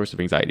high source of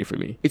anxiety for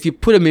me. If you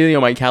put a meeting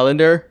on my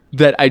calendar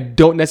that I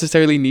don't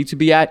necessarily need to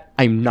be at,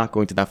 I'm not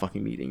going to that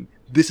fucking meeting.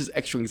 This is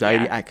extra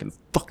anxiety I can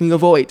fucking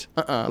avoid.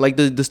 Like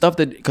the stuff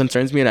that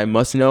concerns me and I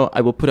must know, I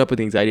will put up with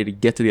the anxiety to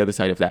get to the other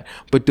side of that.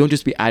 But don't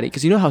just be adding,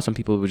 because you know how some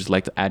people would just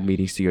like to add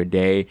meetings to your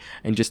day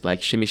and just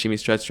like shimmy,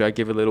 stretch,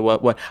 give a little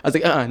what. I was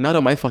like, not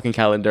on my fucking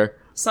calendar.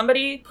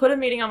 Somebody put a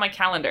meeting on my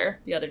calendar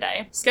the other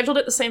day. Scheduled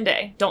it the same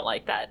day. Don't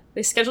like that.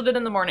 They scheduled it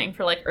in the morning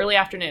for like early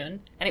afternoon,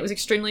 and it was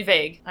extremely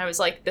vague. I was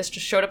like, this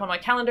just showed up on my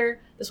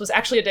calendar. This was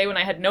actually a day when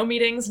I had no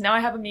meetings. Now I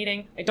have a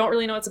meeting. I don't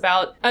really know what it's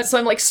about. So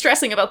I'm like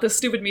stressing about this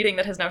stupid meeting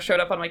that has now showed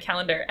up on my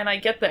calendar. And I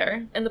get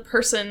there, and the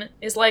person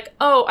is like,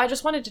 oh, I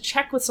just wanted to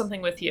check with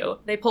something with you.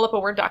 They pull up a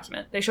Word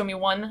document. They show me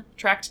one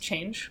tracked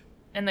change.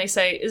 And they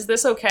say, is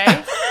this okay?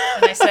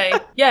 And I say,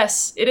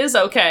 yes, it is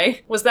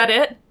okay. Was that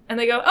it? And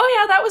they go, oh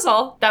yeah, that was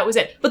all. That was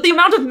it. But the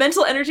amount of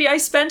mental energy I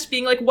spent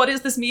being like, what is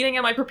this meeting?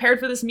 Am I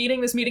prepared for this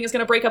meeting? This meeting is going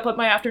to break up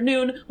my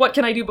afternoon. What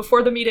can I do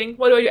before the meeting?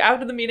 What do I do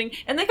after the meeting?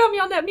 And they got me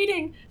on that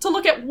meeting to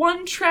look at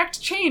one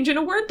tracked change in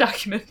a Word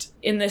document.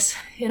 In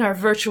our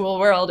virtual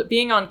world,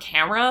 being on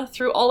camera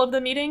through all of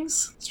the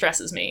meetings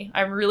stresses me.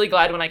 I'm really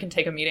glad when I can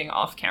take a meeting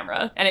off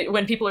camera. And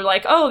when people are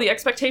like, oh, the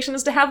expectation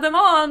is to have them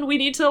on. We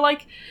need to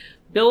like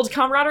build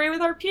camaraderie with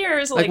our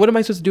peers. Like, what am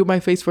I supposed to do with my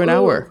face for an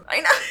hour?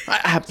 I know.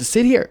 I have to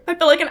sit here. I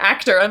feel like an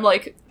actor. I'm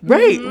like,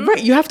 Right.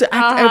 You have to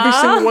act every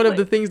single one of Like-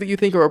 the things that you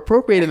think are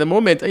appropriate in the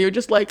moment, and you're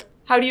just like,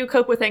 how do you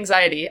cope with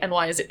anxiety, and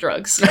why is it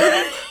drugs?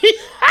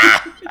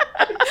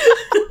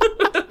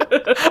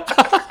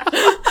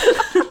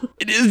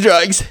 it is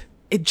drugs.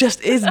 It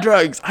just is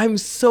drugs. I'm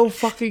so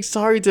fucking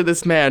sorry to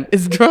this man.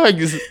 It's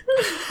drugs.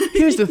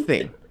 Here's the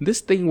thing.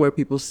 This thing where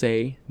people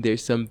say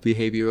there's some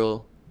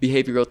behavioral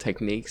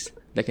techniques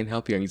that can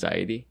help your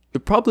anxiety. The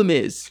problem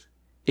is,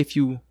 if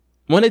you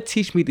want to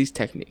teach me these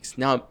techniques,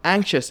 now I'm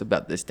anxious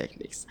about these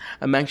techniques.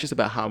 I'm anxious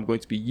about how I'm going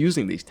to be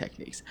using these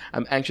techniques.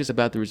 I'm anxious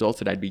about the results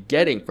that I'd be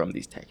getting from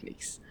these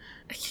techniques.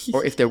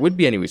 Or if there would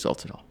be any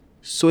results at all.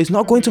 So it's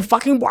not going to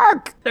fucking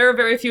work. There are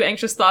very few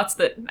anxious thoughts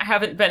that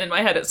haven't been in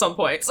my head at some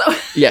point, so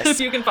Yes.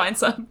 if you can find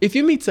some. If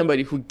you meet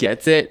somebody who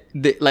gets it,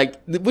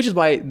 which is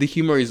why the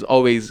humor is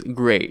always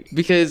great,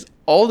 because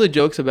all the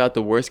jokes about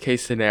the worst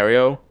case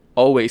scenario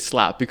always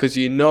slap, because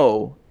you've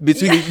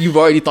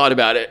already thought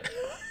about it.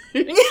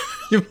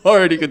 You've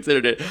already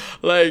considered it.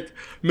 Like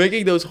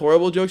making those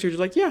horrible jokes, you're just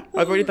like, yeah,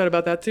 I've already thought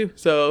about that too.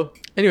 So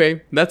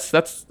anyway, that's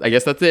I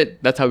guess that's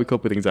it. That's how we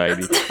cope with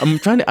anxiety. I'm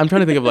trying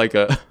to think of like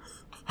a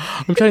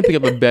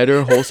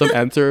better wholesome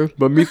answer,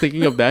 but me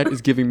thinking of that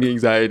is giving me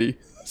anxiety.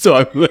 So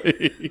I'm like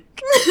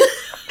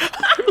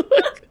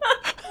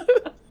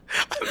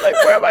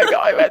where am I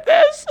going with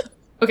this?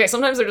 Okay,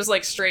 sometimes they're just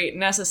like straight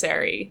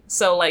necessary.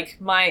 So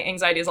like my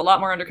anxiety is a lot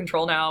more under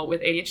control now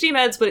with ADHD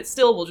meds, but it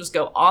still will just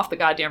go off the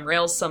goddamn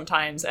rails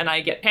sometimes and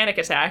I get panic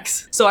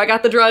attacks. So I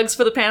got the drugs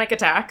for the panic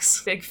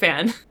attacks. Big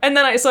fan. And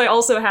then I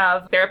also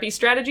have therapy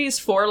strategies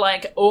for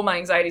like, oh, my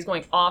anxiety is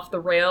going off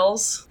the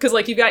rails. Cause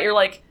like you've got your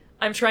like,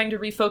 I'm trying to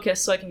refocus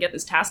so I can get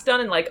this task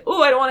done, and like,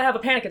 oh, I don't want to have a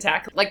panic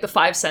attack. Like the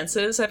 5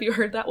 senses. Have you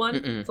heard that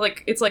one?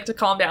 It's like to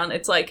calm down.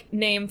 It's like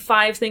name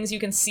 5 things you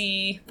can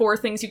see, 4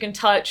 things you can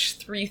touch,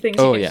 3 things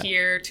you can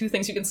hear, 2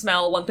 things you can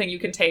smell, 1 thing you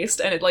can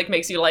taste, and it like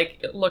makes you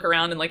like look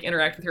around and like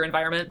interact with your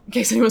environment. In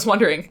case anyone's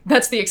wondering,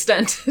 that's the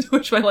extent to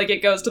which like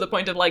it goes to the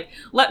point of like,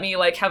 let me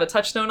like have a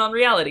touchstone on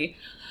reality.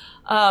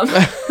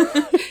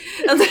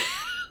 And then,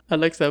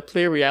 Alexa,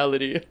 play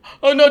reality.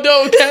 Oh no,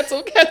 don't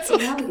cancel.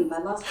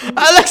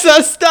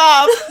 Alexa,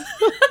 stop.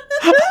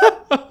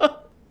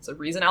 It's a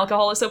reason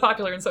alcohol is so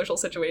popular in social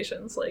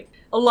situations. Like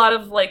a lot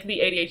of like the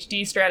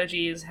ADHD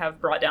strategies have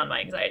brought down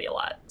my anxiety a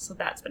lot. So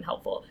that's been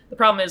helpful. The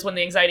problem is when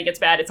the anxiety gets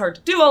bad, it's hard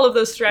to do all of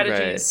those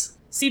strategies.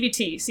 Right.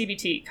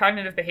 CBT,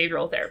 cognitive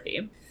behavioral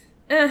therapy.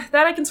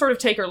 That I can sort of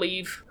take or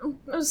leave.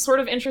 It was sort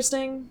of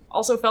interesting.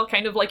 Also felt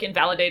kind of like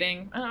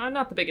invalidating. I'm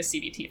not the biggest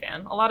CBT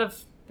fan. A lot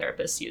of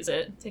therapists use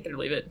it. Take it or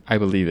leave it. I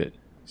believe it.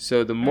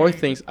 So the more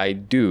things I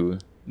do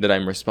that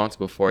I'm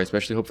responsible for,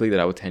 especially hopefully that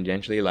I will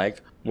tangentially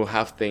like, will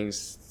have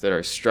things that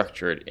are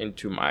structured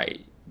into my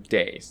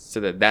day so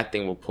that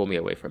thing will pull me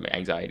away from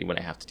anxiety when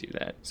I have to do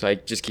that. So I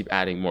just keep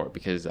adding more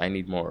because I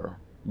need more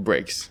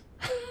breaks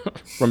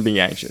from being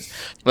anxious.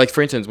 Like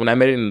for instance, when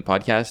I'm editing the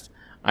podcast,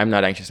 I'm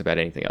not anxious about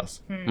anything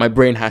else. My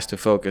brain has to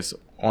focus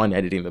on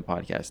editing the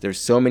podcast. There's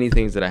so many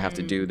things that I have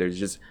to do.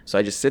 So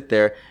I just sit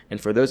there, and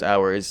for those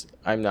hours,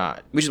 I'm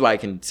not. Which is why I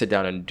can sit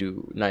down and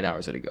do 9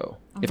 hours at a go.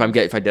 If I'm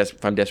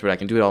desperate, I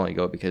can do it all in a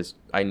go because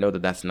I know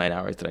that that's 9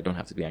 hours that I don't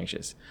have to be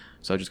anxious.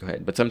 So I'll just go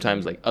ahead. But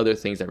sometimes like other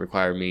things that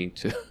require me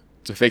to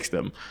fix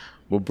them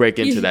will break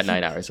into that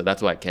 9 hours. So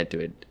that's why I can't do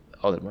it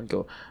all in one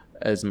go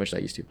as much as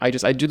I used to. I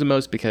do the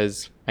most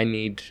because I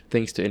need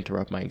things to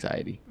interrupt my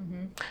anxiety.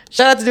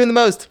 Shout out to doing the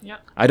most. Yeah.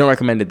 I don't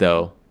recommend it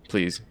though.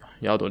 Please.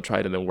 Y'all don't try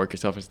it and then work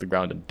yourself into the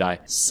ground and die.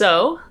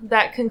 So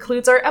that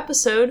concludes our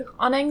episode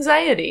on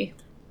anxiety.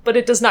 But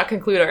it does not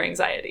conclude our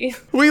anxiety.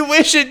 We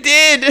wish it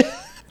did.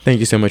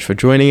 Thank you so much for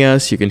joining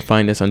us. You can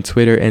find us on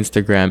Twitter,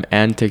 Instagram,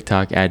 and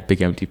TikTok at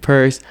Big Empty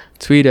Purse.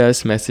 Tweet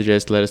us, message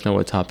us, let us know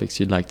what topics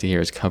you'd like to hear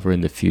us cover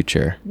in the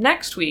future.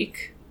 Next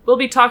week, we'll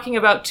be talking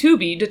about to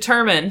be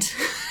determined.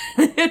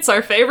 It's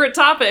our favorite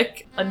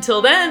topic.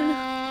 Until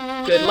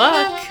then, good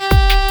luck.